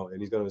down now, and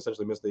he's gonna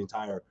essentially miss the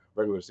entire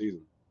regular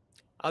season.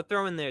 I'll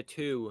throw in there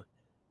too.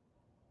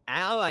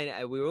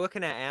 Al, we were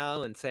looking at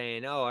Al and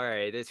saying, "Oh, all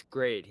right, that's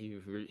great.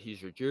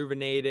 He's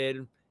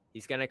rejuvenated.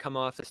 He's going to come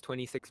off this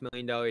 $26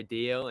 million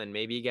deal, and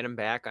maybe you get him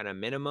back on a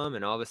minimum,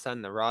 and all of a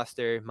sudden the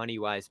roster,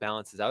 money-wise,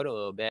 balances out a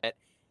little bit."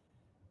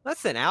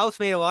 Listen, Al's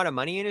made a lot of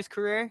money in his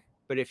career,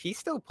 but if he's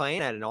still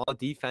playing at an all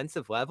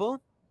defensive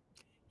level,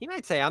 he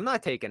might say, I'm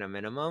not taking a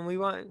minimum.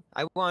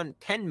 I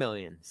want 10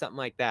 million, something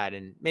like that.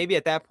 And maybe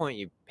at that point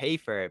you pay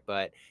for it.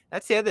 But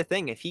that's the other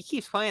thing. If he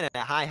keeps playing at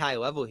a high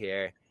level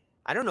here,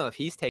 I don't know if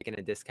he's taking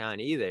a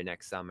discount either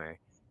next summer.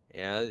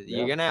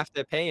 You're going to have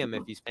to pay him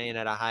if he's playing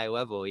at a high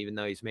level, even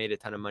though he's made a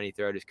ton of money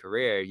throughout his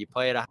career. You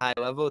play at a high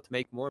level to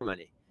make more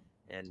money.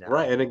 And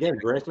right. And again,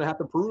 Grant's going to have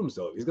to prove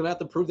himself. He's going to have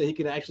to prove that he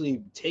can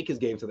actually take his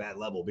game to that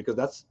level, because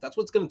that's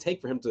what's going to take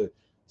for him to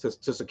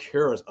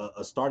secure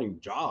a starting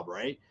job,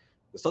 right?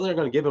 The Suns are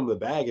going to give him the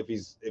bag if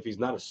he's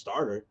not a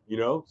starter,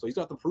 so he's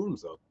got to prove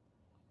himself.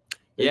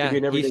 He could be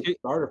an everyday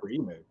starter for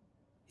Ime.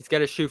 He's got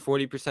to shoot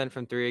 40%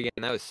 from three again.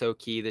 That was so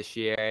key this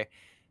year.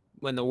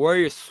 When the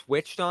Warriors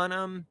switched on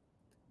him,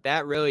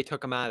 that really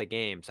took him out of the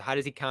game. So how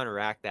does he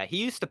counteract that?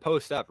 He used to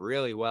post up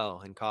really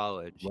well in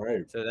college.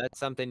 Right. So that's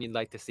something you'd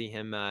like to see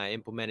him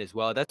implement as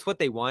well. That's what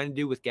they wanted to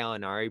do with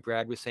Gallinari,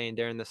 Brad was saying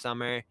during the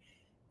summer.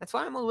 That's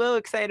why I'm a little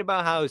excited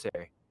about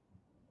Hauser.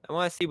 I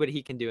want to see what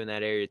he can do in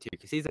that area too,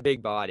 because he's a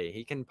big body.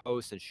 He can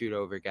post and shoot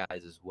over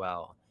guys as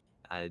well.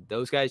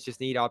 Those guys just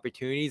need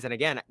opportunities. And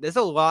again, there's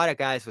a lot of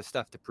guys with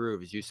stuff to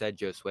prove, as you said,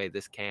 Josue,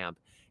 this camp.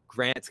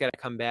 Grant's got to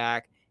come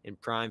back in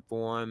prime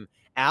form.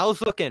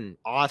 Al's looking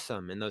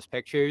awesome in those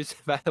pictures,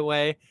 by the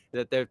way,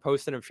 that they're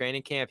posting of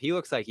training camp. He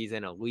looks like he's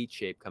in elite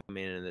shape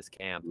coming in this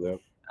camp. Yep.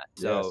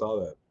 Yeah, I saw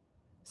that.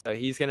 So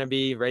he's going to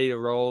be ready to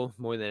roll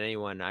more than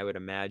anyone, I would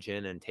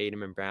imagine. And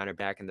Tatum and Brown are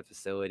back in the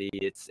facility.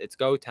 It's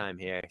go time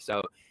here.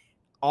 So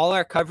all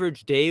our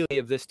coverage daily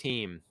of this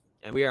team,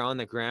 and we are on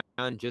the ground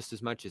just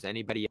as much as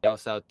anybody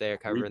else out there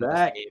covering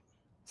this game.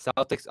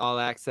 Celtics All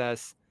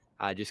Access.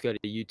 Just go to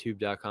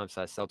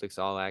youtube.com/Celtics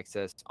All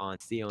Access on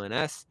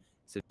CLNS.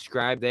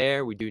 Subscribe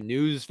there. We do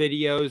news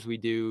videos. We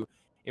do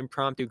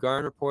impromptu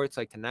Garden reports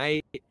like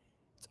tonight.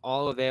 It's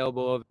all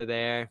available over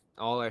there.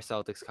 All our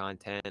Celtics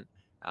content.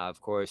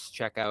 Of course,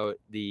 check out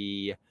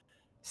the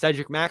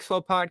Cedric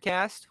Maxwell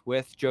podcast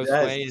with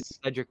Josue and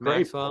Cedric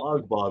Maxwell.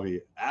 Plug,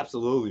 Bobby.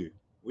 Absolutely.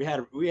 We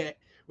had a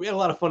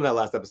lot of fun in that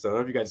last episode. I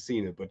don't know if you guys have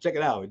seen it, but check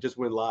it out. It just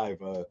went live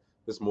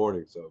this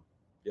morning. So,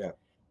 yeah.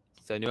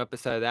 So, new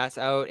episode that's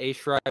out. A.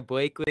 Sherrod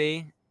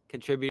Blakely,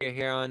 contributor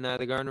here on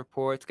the Garden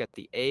Reports, got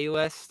the A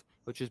list,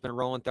 which has been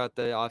rolling throughout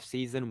the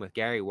offseason with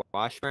Gary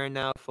Washburn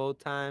now full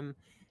time.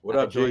 What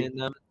up, joining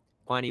them?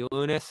 Kwani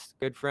Lunis,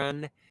 good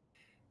friend.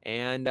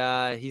 And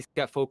he's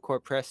got Full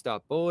Court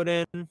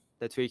Press.bulletin.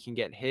 That's where you can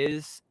get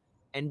his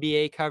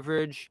NBA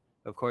coverage.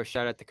 Of course,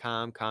 shout out to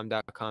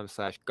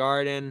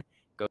com.com/garden.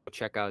 Go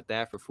check out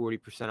that for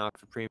 40% off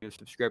a premium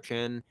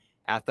subscription.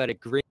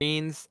 Athletic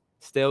Greens,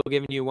 still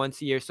giving you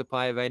once a year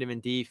supply of vitamin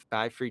D,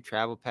 5 free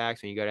travel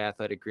packs when you go to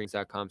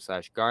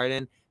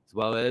athleticgreens.com/garden, as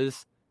well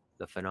as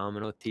the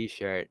phenomenal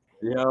t-shirt.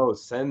 Yo,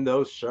 send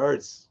those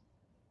shirts.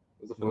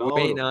 We're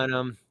waiting on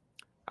them.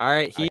 All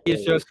right, he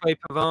is Josue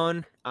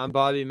Pavone. I'm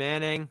Bobby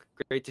Manning.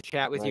 Great to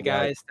chat with you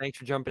guys. Thanks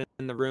for jumping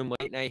in the room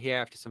late night here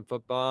after some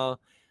football.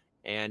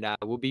 And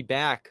we'll be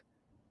back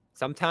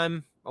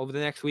sometime over the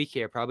next week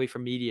here, probably for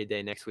Media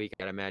Day next week.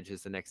 I'd imagine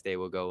it's the next day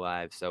we'll go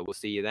live. So we'll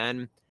see you then.